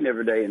that I'm writing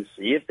every day and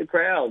see if the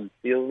crowd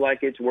feels like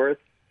it's worth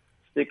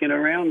sticking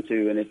around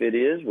to, and if it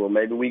is, well,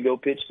 maybe we go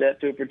pitch that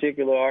to a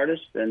particular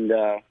artist, and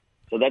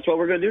so that's what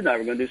we're going to do tonight.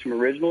 We're going to do some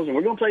originals, and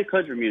we're going to play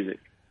country music.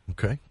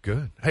 Okay,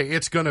 good. Hey,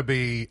 it's going to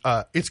be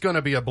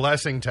a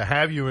blessing to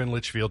have you in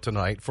Litchfield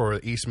tonight for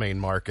East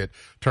Main Market,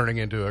 turning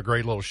into a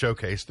great little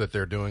showcase that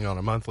they're doing on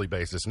a monthly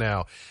basis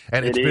now,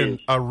 and it's been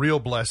a real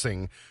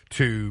blessing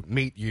to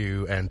meet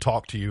you and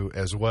talk to you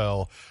as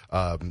well.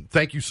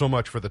 Thank you so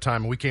much for the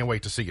time, and we can't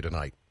wait to see you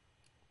tonight.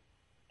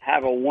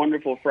 Have a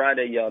wonderful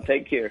Friday, y'all.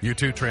 Take care. You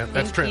too, Trent.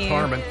 That's Trent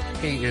Harmon.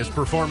 He is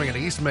performing at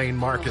East Main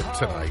Market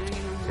tonight,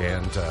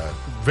 and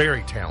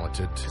very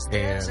talented.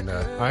 And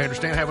I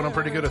understand having a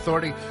pretty good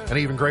authority, an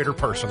even greater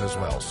person as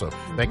well. So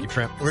thank you,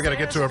 Trent. We're going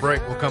to get to a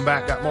break. We'll come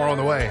back. Got more on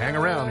the way. Hang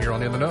around here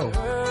on In the Know.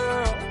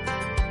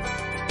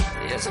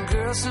 There's a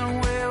girl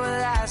somewhere with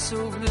eyes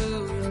so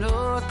blue,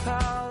 no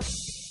cause.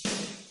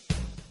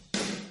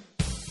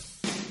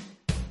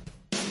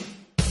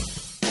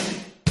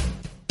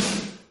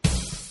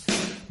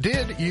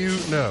 Did you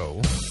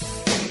know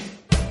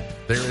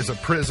there is a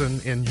prison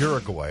in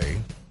Uruguay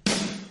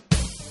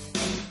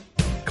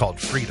called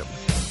Freedom?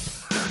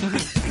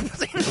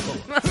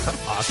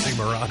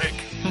 Oxymoronic.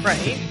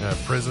 Right. A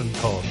prison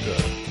called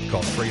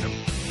Freedom.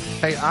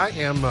 Hey, I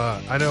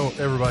know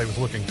everybody was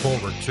looking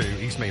forward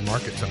to East Main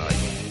Market tonight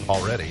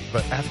already,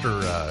 but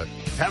after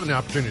having the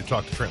opportunity to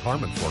talk to Trent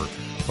Harmon for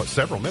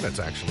several minutes,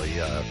 actually,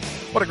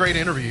 what a great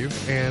interview,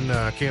 and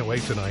can't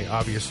wait tonight.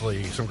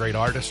 Obviously, some great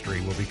artistry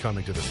will be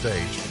coming to the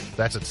stage.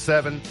 That's at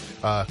 7,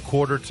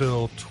 quarter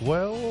till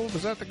 12.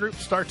 Is that the group?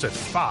 Starts at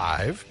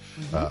 5,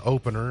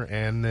 opener,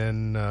 and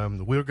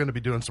then we're going to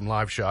be doing some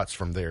live shots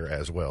from there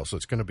as well. So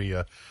it's going to be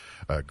a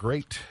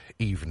great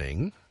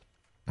evening.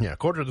 Yeah,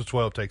 quarter to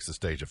 12 takes the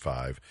stage at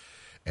 5.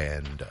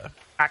 And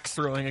axe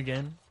throwing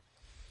again.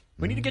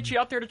 We need to get you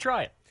out there to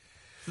try it.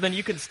 So then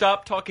you can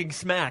stop talking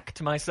smack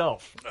to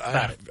myself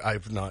about it.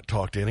 I've not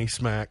talked any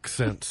smack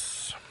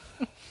since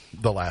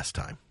the last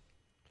time.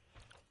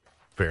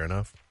 Fair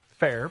enough.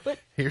 Fair, but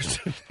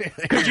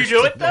could you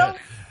do it, though?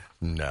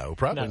 No,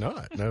 probably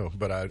not. No,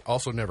 but I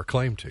also never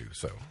claimed to,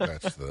 so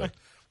that's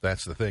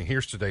the thing.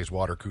 Here's today's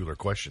water cooler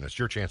question. It's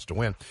your chance to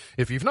win.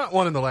 If you've not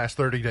won in the last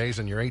 30 days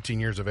and you're 18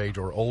 years of age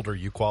or older,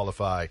 you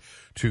qualify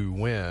to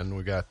win.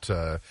 We got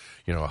a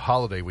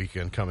holiday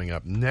weekend coming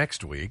up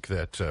next week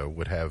that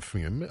would have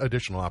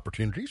additional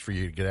opportunities for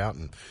you to get out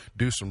and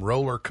do some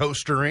roller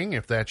coastering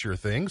if that's your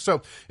thing.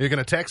 So you're going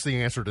to text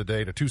the answer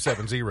today to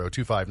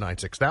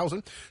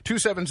 270-259-6000.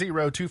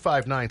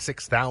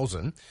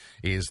 270-259-6000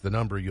 is the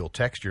number you'll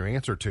text your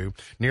answer to.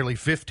 Nearly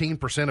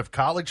 15% of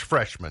college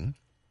freshmen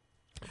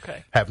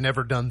have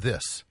never done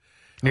this.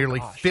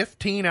 Nearly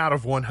 15 out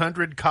of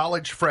 100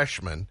 college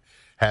freshmen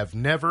have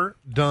never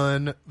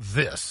done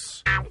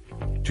this.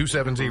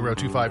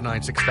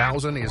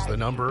 270-259-6000 is the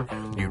number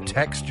you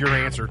text your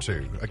answer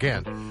to.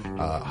 Again,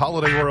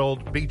 Holiday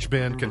World, Beach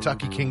Bend,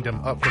 Kentucky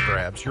Kingdom, up for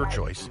grabs, your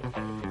choice.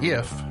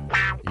 If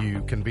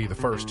you can be the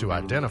first to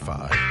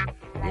identify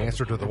the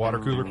answer to the water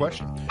cooler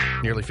question.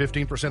 Nearly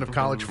 15% of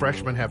college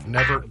freshmen have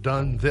never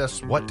done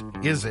this. What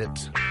is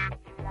it?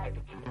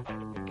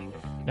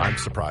 I'm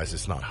surprised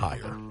it's not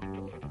higher,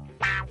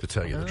 to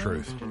tell you the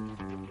truth.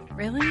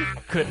 Really?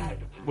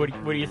 What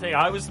do you think?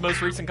 I was the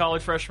most recent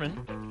college freshman.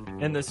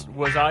 And this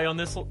was I on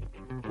this?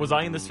 Was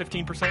I in this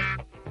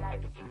 15%?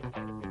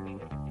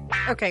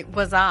 Okay,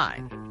 was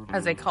I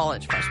as a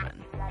college freshman?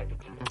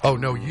 Oh,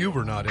 no, you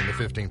were not in the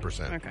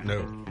 15%. Okay.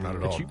 No, not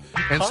at all. you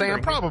And Sam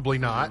pondering. probably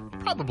not.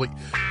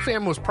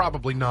 Sam was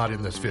probably not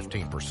in this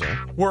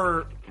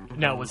 15%.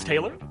 Now, was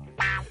Taylor?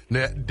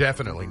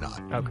 Definitely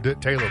not. Okay.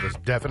 Taylor was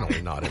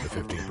definitely not in the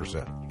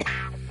 15%.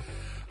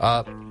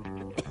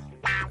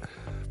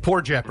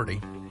 Poor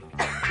Jeopardy.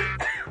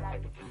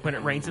 When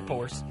it rains, it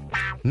pours.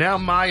 Now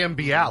Mayim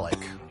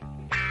Bialik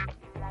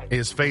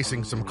is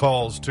facing some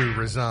calls to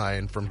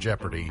resign from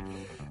Jeopardy,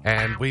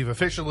 and we've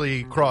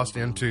officially crossed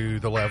into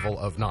the level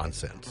of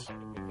nonsense.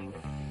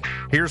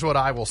 Here's what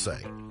I will say.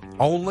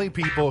 Only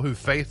people who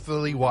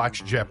faithfully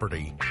watch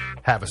Jeopardy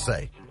have a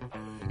say.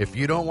 If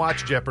you don't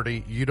watch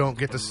Jeopardy, you don't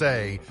get to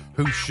say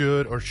who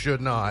should or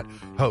should not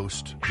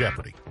host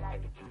Jeopardy.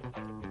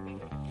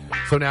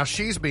 So now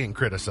she's being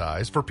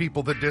criticized for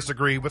people that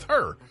disagree with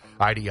her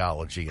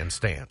ideology and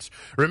stance.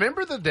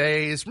 Remember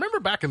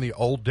back in the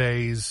old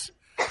days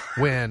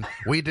when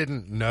we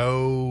didn't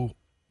know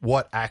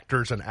what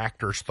actors and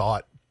actresses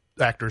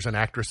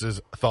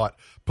thought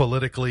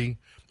politically,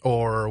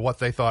 or what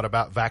they thought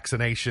about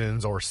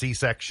vaccinations or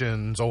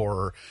C-sections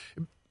or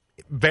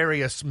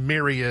various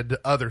myriad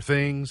other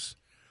things?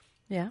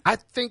 Yeah. I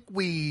think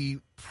we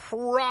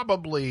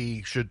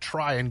probably should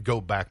try and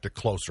go back to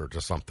closer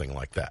to something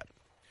like that.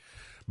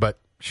 But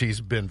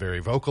she's been very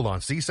vocal on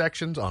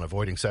C-sections, on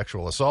avoiding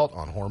sexual assault,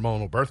 on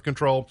hormonal birth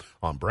control,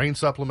 on brain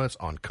supplements,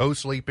 on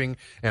co-sleeping,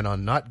 and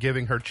on not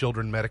giving her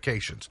children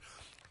medications.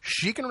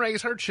 She can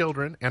raise her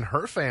children and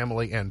her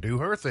family and do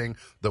her thing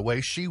the way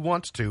she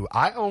wants to.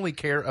 I only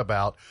care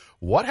about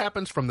what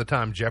happens from the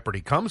time Jeopardy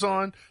comes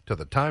on to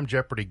the time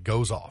Jeopardy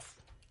goes off.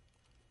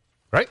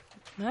 Right?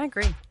 I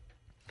agree.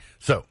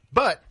 So,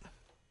 but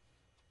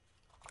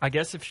I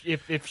guess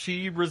if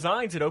she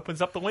resigns, it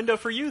opens up the window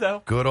for you,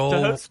 though. good to old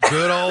host.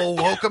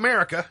 woke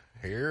America.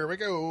 Here we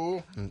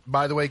go.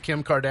 By the way,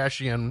 Kim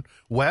Kardashian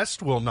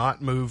West will not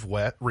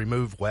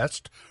remove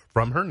West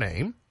from her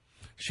name.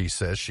 She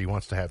says she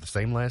wants to have the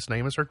same last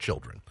name as her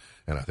children,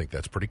 and I think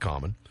that's pretty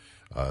common.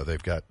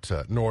 They've got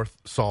North,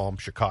 Psalm,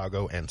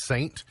 Chicago, and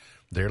Saint.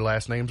 Their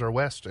last names are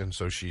West, and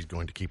so she's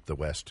going to keep the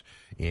West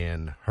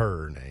in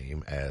her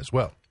name as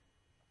well.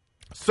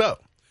 So,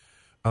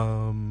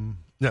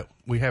 no,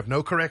 we have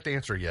no correct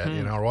answer yet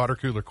in our water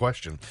cooler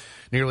question.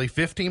 Nearly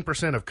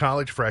 15% of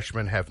college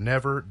freshmen have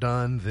never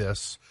done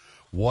this.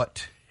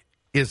 What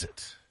is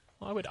it?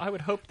 Well, I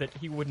would hope that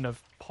he wouldn't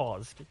have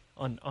paused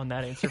on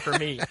that answer for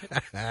me.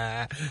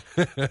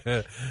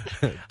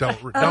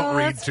 Don't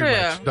read that's too true.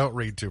 much. Don't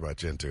read too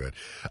much into it.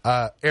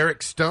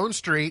 Eric Stone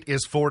Street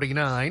is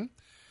 49.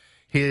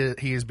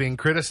 He is being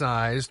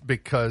criticized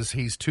because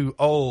he's too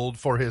old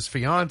for his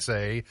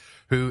fiance,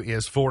 who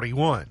is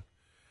 41.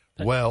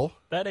 Well,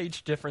 That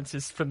age difference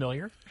is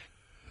familiar.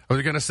 I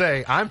was going to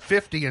say, I'm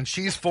 50 and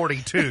she's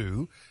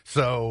 42,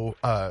 so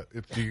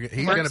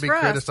he's going to be for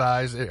us.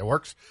 criticized. It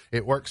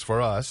works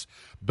for us.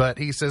 But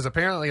he says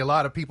apparently a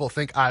lot of people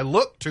think I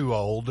look too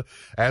old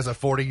as a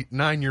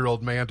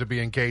 49-year-old man to be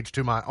engaged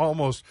to my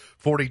almost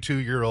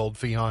 42-year-old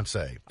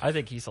fiance. I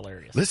think he's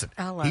hilarious. Listen,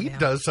 I love he him.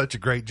 does such a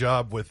great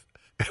job with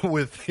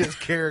his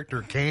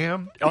character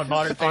Cam On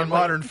Modern Family. On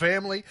Modern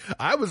Family.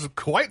 I was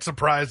quite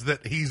surprised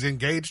that he's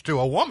engaged to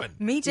a woman.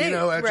 Me too, You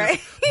know, that's right?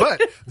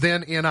 but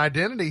then in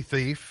Identity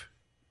Theft,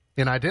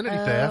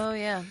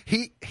 yeah.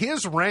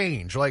 his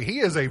range, like, he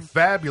is a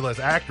fabulous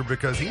actor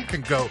because he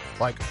can go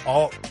like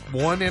all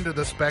one end of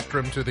the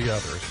spectrum to the other.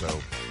 So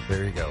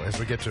there you go. As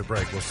we get to a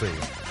break, we'll see.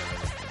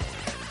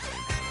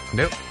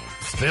 Nope.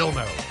 Still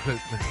no.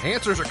 The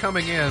answers are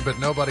coming in, but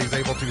nobody's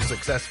able to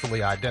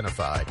successfully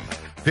identify.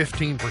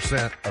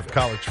 15% of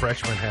college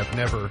freshmen have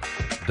never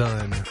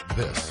done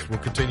this. We'll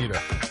continue to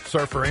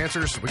surf for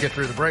answers. We get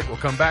through the break. We'll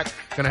come back.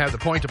 Going to have the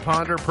Point to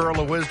Ponder, Pearl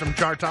of Wisdom,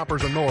 Chart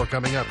Toppers, and more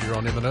coming up here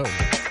on In the Know.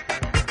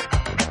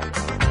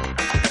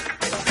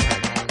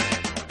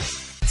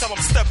 Tell them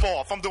step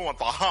off. I'm doing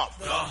the hump.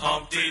 The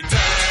Humpty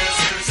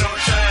Dance, here's your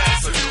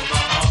chance to do the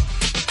hump.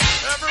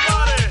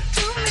 Everybody,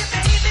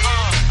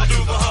 I do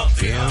the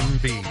Humpty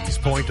MB's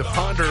Point to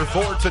Ponder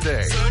for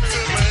today.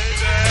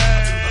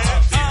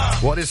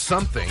 What is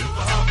something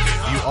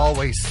you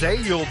always say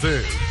you'll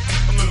do,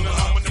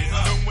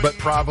 but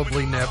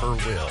probably never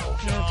will?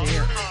 Oh,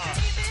 dear.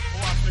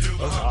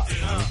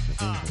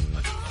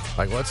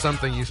 Like, what's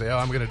something you say, oh,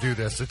 I'm going to do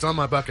this. It's on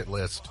my bucket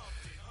list,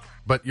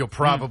 but you'll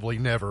probably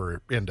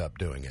never end up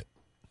doing it.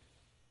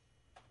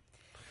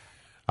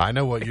 I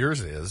know what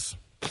yours is.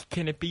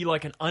 Can it be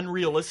like an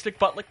unrealistic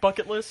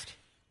bucket list?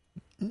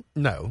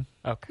 No.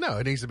 Okay. No,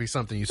 it needs to be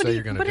something you say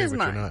you're going to what do, is but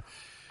mine?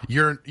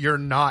 you're not. You're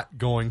not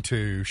going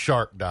to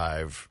shark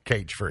dive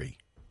cage free.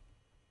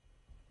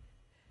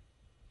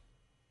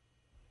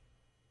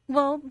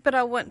 Well, but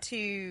I want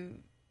to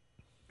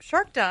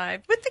shark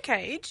dive with the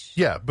cage.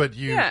 Yeah, but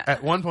Yeah.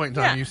 at one point in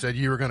time Yeah. you said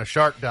you were going to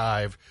shark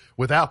dive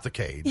without the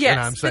cage. Yes, and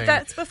I'm saying but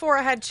that's before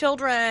I had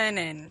children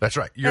and that's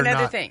right. You're and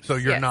other not. things. So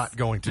you're Yes. not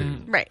going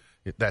to. Right.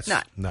 That's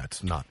Not. not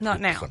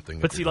Not now. something.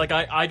 But that see, you're like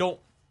I don't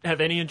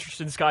have any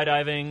interest in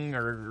skydiving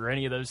or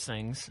any of those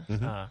things.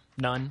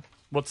 None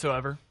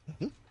whatsoever.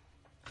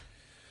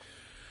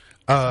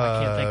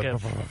 I can't think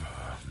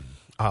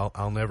of.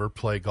 I'll never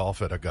play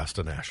golf at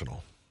Augusta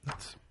National.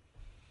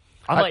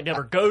 I might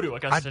never go to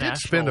Augusta National. I did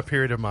spend a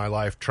period of my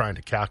life trying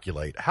to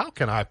calculate how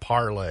can I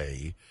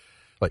parlay,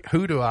 like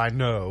who do I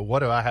know, what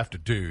do I have to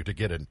do to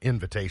get an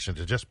invitation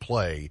to just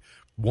play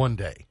one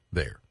day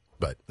there?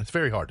 But it's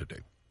very hard to do,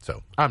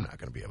 so I'm not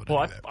going to be able to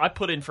do that. I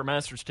put in for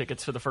Masters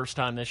tickets for the first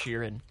time this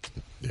year and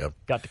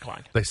got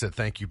declined. They said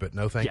thank you, but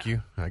no thank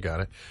you. I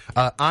got it.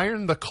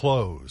 Iron the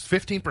clothes.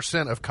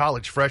 15% of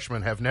college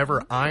freshmen have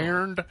never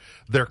ironed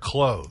their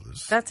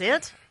clothes. That's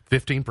it?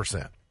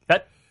 15%.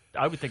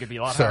 I would think it'd be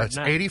a lot higher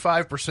than that. So it's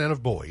 85%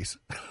 of boys.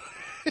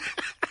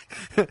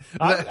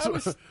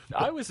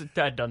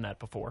 I'd done that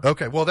before.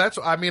 Okay, well, I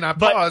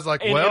paused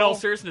like, in all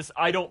seriousness,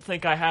 I don't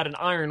think I had an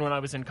iron when I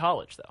was in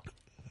college,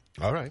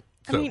 though. All right.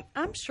 I mean,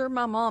 I'm sure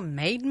my mom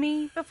made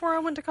me before I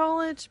went to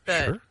college,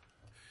 but... Sure.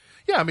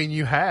 Yeah, I mean,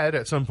 you had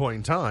at some point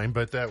in time,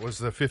 but that was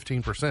the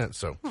 15%,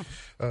 so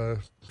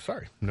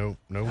sorry, no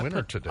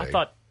winner today. I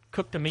thought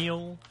cooked a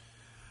meal...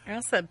 I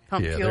said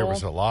pump fuel. Yeah, there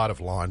was a lot of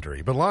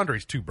laundry, but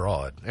laundry's too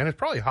broad, and it's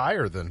probably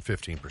higher than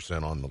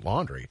 15% on the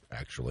laundry,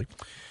 actually.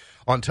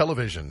 On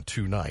television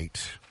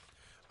tonight,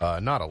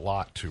 not a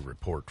lot to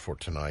report for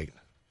tonight.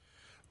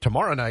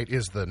 Tomorrow night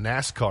is the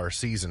NASCAR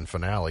season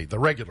finale, the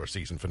regular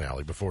season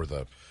finale before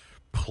the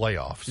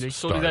playoffs. Do they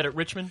still do that at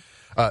Richmond?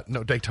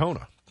 No,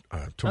 Daytona.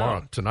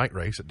 Tonight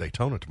race at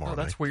Daytona tomorrow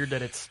night. That's weird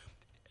that it's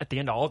at the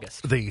end of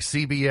August. The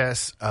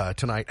CBS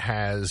tonight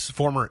has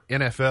former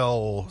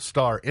NFL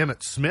star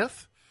Emmitt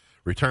Smith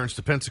returns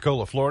to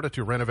Pensacola, Florida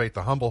to renovate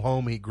the humble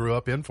home he grew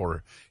up in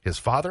for his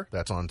father.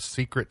 That's on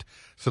Secret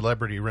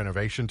Celebrity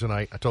Renovation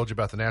tonight. I told you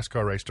about the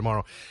NASCAR race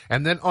tomorrow.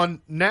 And then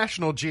on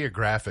National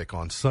Geographic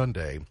on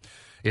Sunday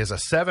is a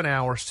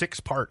 7-hour,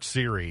 6-part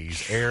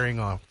series airing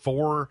on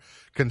 4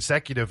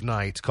 consecutive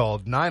nights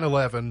called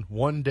 9/11,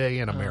 One Day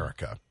in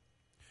America.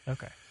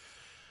 Okay.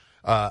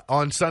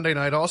 On Sunday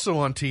night, also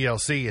on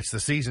TLC, it's the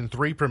season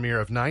 3 premiere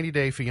of 90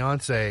 Day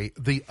Fiancé,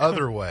 The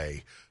Other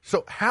Way.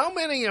 So how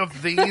many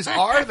of these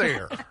are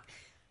there?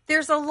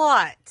 There's a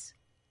lot,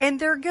 and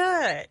they're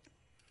good.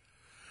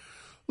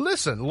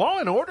 Listen, Law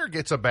and Order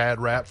gets a bad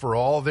rap for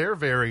all their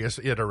various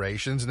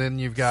iterations, and then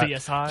you've got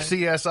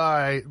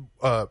CSI,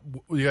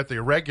 you got the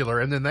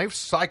irregular, and then they've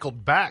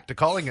cycled back to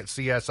calling it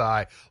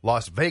CSI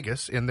Las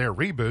Vegas in their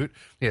reboot.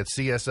 You had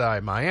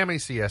CSI Miami,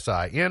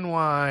 CSI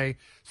NY,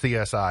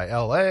 CSI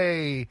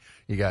LA,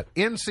 you got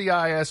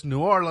NCIS New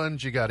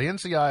Orleans, you got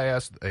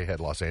NCIS, they had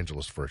Los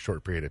Angeles for a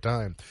short period of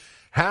time.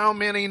 How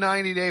many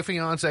 90 Day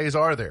Fiancés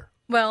are there?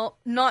 Well,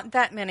 not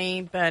that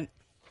many, but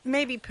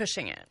maybe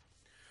pushing it.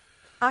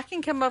 I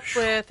can come up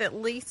with at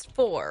least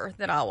 4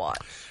 that I'll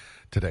watch.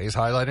 Today's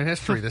highlight in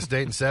history, this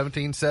date in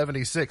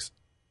 1776.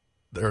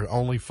 There are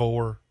only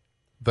 4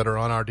 that are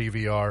on our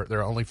DVR. There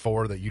are only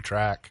 4 that you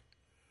track.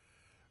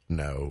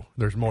 No,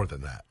 there's more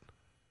than that.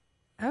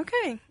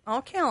 Okay,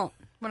 I'll count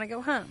when I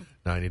go home.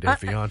 90 Day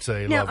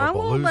Fiancé,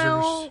 Lovable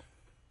Losers.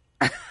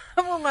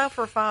 I will allow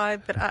for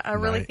 5, but I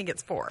really think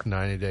it's 4.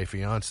 90 Day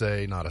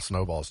Fiancé, Not a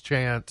Snowball's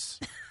Chance.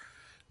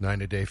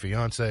 90 Day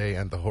Fiancé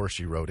and The Horse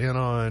You Rode In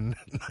On.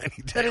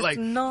 90 Day, but it's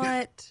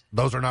not.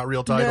 Those are not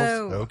real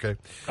titles? No. Okay.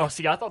 Oh,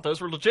 see, I thought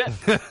those were legit.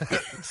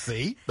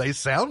 See? They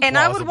sound and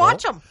plausible. I would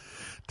watch them.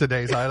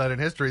 Today's highlight in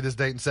history, this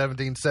date in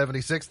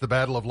 1776, the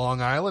Battle of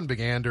Long Island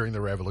began during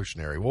the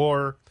Revolutionary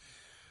War.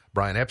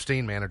 Brian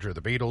Epstein, manager of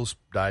the Beatles,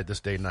 died this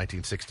date in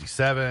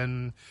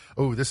 1967.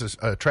 Oh, this is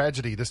a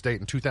tragedy. This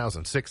date in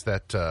 2006,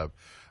 that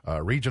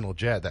regional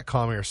jet, that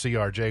Comair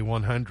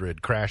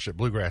CRJ-100 crash at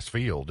Bluegrass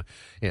Field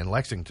in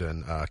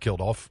Lexington,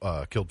 killed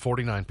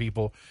 49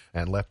 people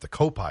and left the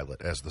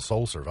co-pilot as the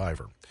sole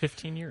survivor.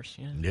 15 years,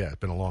 yeah. Yeah, it's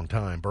been a long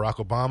time.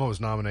 Barack Obama was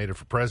nominated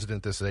for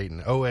president this date in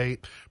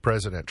 2008.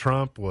 President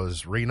Trump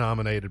was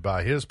renominated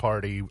by his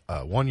party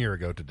 1 year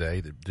ago today.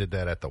 They did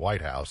that at the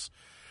White House.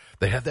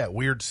 They had that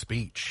weird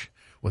speech.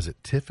 Was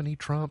it Tiffany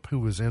Trump who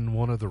was in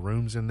one of the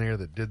rooms in there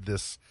that did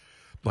this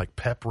like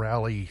pep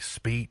rally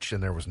speech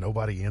and there was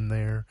nobody in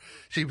there?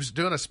 She was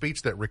doing a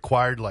speech that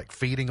required like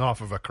feeding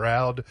off of a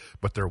crowd,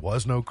 but there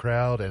was no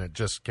crowd and it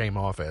just came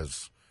off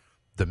as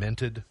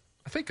demented.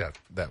 I think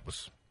that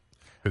was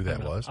who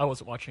that was. I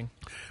wasn't watching.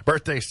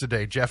 Birthdays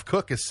today. Jeff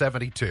Cook is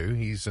 72.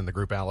 He's in the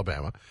group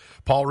Alabama.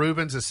 Paul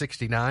Rubens is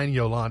 69.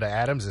 Yolanda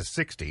Adams is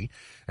 60.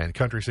 And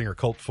country singer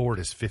Colt Ford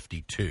is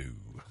 52.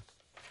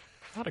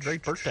 Not a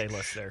great birthday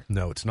list there.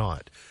 No, it's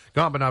not.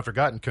 Gone but not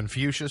forgotten,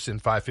 Confucius in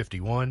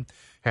 551.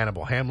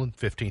 Hannibal Hamlin,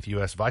 15th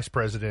U.S. Vice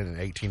President in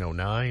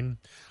 1809.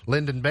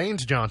 Lyndon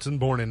Baines Johnson,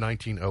 born in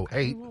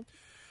 1908.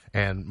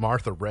 And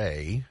Martha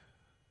Ray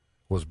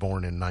was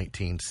born in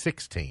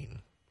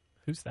 1916.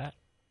 Who's that?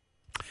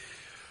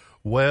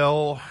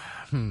 Well,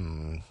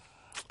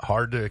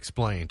 hard to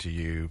explain to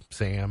you,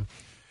 Sam.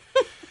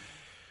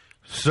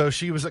 So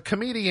she was a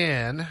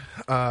comedian.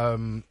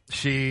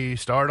 She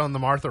starred on the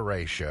Martha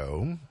Ray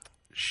Show.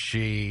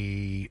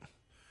 She,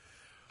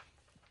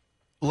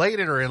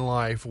 later in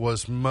life,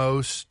 was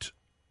most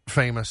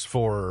famous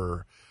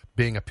for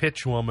being a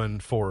pitch woman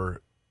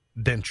for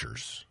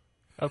dentures.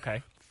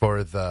 Okay.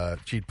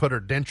 She'd put her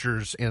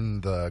dentures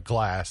in the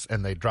glass,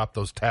 and they'd drop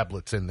those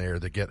tablets in there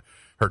to get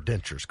her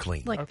dentures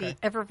clean. Like the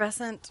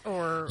effervescent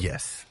or...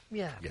 Yes.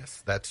 Yeah.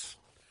 Yes. That's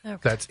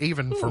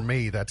even for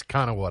me, that's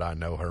kind of what I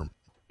know her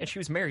And she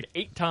was married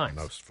 8 times.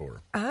 most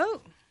for.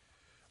 Oh.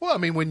 Well, I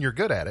mean, when you're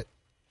good at it.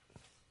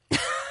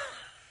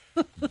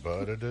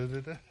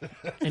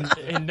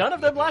 And none of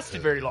them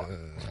lasted very long.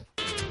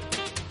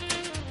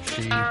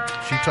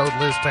 She told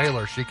Liz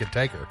Taylor she could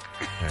take her.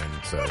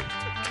 And so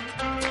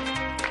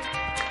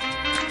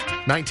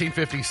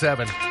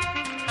 1957,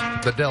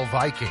 the Del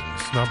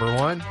Vikings, number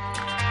 1,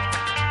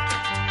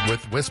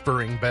 with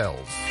Whispering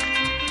Bells.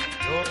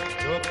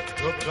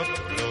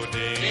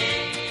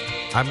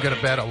 I'm going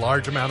to bet a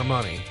large amount of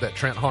money that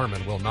Trent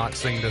Harmon will not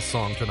sing this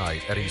song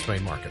tonight at East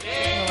Main Market.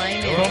 Well,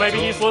 amen. Well, maybe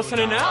he's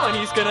listening now, and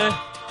he's gonna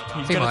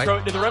throw it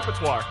into the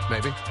repertoire.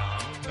 Maybe.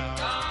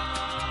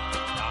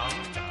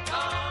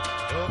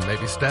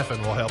 Maybe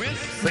Stefan will help him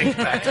sing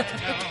back.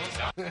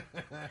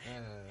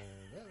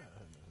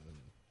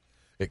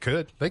 It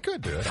could. They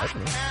could do it. I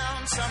don't know.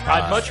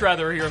 I'd much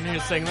rather hear him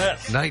sing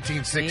this.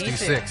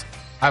 1966.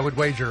 I would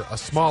wager a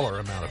smaller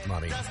amount of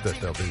money that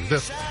they'll do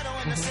this one.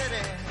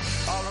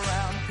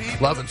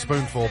 Love and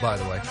Spoonful, by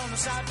the way.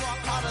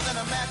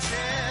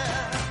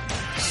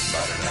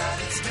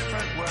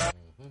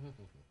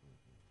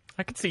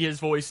 I could see his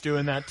voice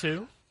doing that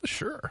too.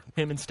 Sure.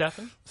 Him and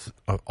Stefan.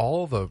 Of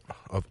all the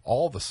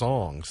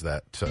songs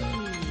that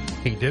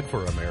he did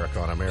for America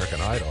on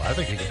American Idol, I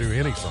think he could do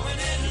any song.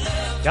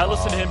 Yeah, I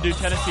listened to him do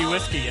Tennessee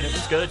Whiskey, and it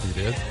was good. He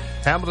did.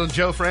 Hamilton,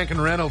 Joe Frank, and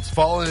Reynolds,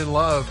 Falling in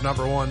Love,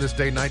 number 1, this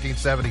day,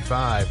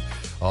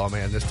 1975. Oh,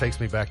 man, this takes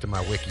me back to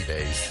my wiki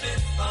days.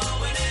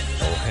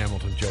 Old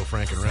Hamilton, Joe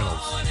Frank, and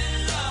Reynolds.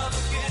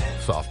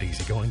 Soft,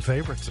 easygoing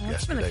favorites of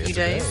That's been a yesterday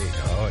few and days.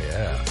 today. Oh,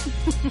 yeah.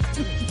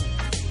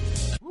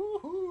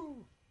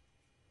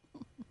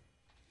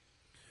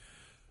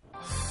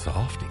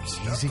 Soft,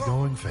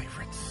 easygoing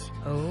favorites.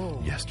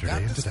 Oh.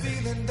 Yesterday and today.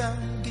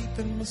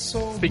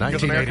 Speaking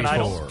of American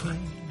Idol,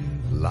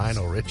 1984.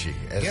 Lionel Richie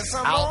as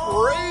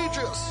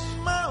outrageous.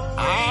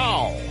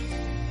 Ow.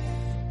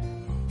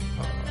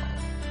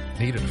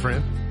 Needed a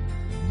friend.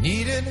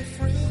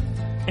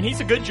 and he's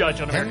a good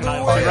judge on American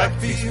Idol, Oh, yeah.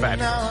 right? He's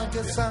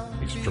fabulous. Yeah.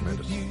 He's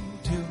tremendous.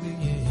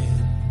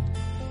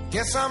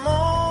 Guess I'm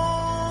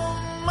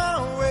on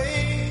my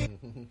way.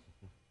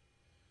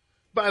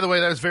 By the way,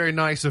 that was very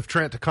nice of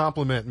Trent to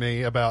compliment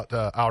me about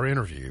our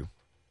interview.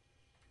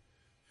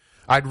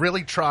 I'd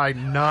really try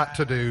not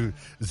to do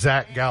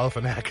Zach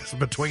Galifianakis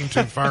Between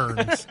Two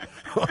Ferns.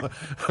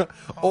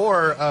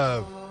 Or,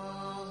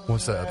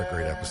 what's that other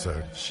great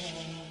episode?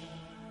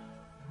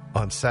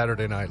 On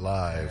Saturday Night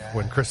Live,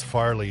 when Chris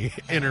Farley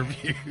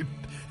interviewed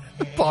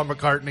Paul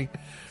McCartney.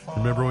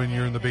 Remember when you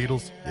were in the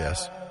Beatles?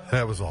 Yes.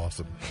 That was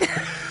awesome.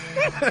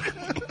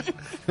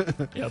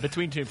 Yeah,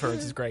 Between Two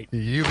Ferns is great.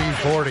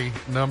 UB40,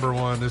 number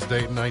one, this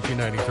date in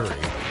 1993.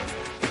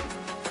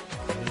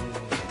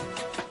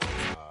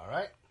 All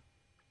right.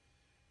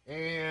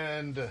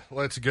 And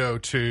let's go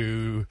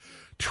to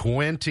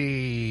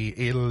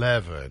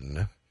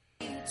 2011.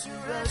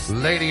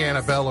 Lady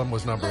Antebellum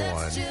was number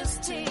one.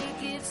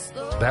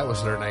 That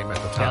was their name at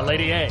the Yeah, time.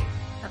 Lady A.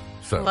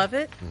 So, Love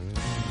it.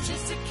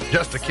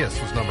 Just a Kiss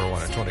was number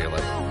one in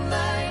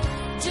 2011.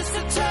 Just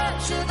a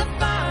touch of the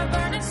fire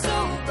burning so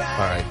bright.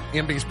 All right,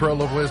 MB's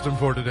Pearl of Wisdom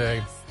for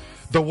today.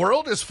 The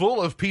world is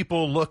full of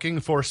people looking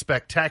for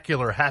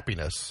spectacular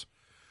happiness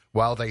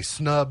while they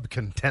snub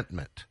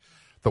contentment.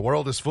 The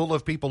world is full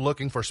of people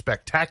looking for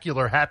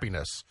spectacular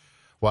happiness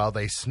while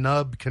they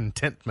snub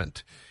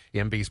contentment.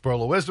 MB's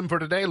Pearl of Wisdom for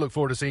today. Look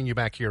forward to seeing you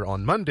back here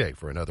on Monday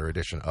for another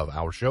edition of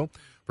our show.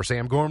 For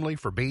Sam Gormley,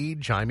 for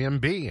Beej, I'm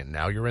MB, and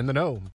now you're in the know.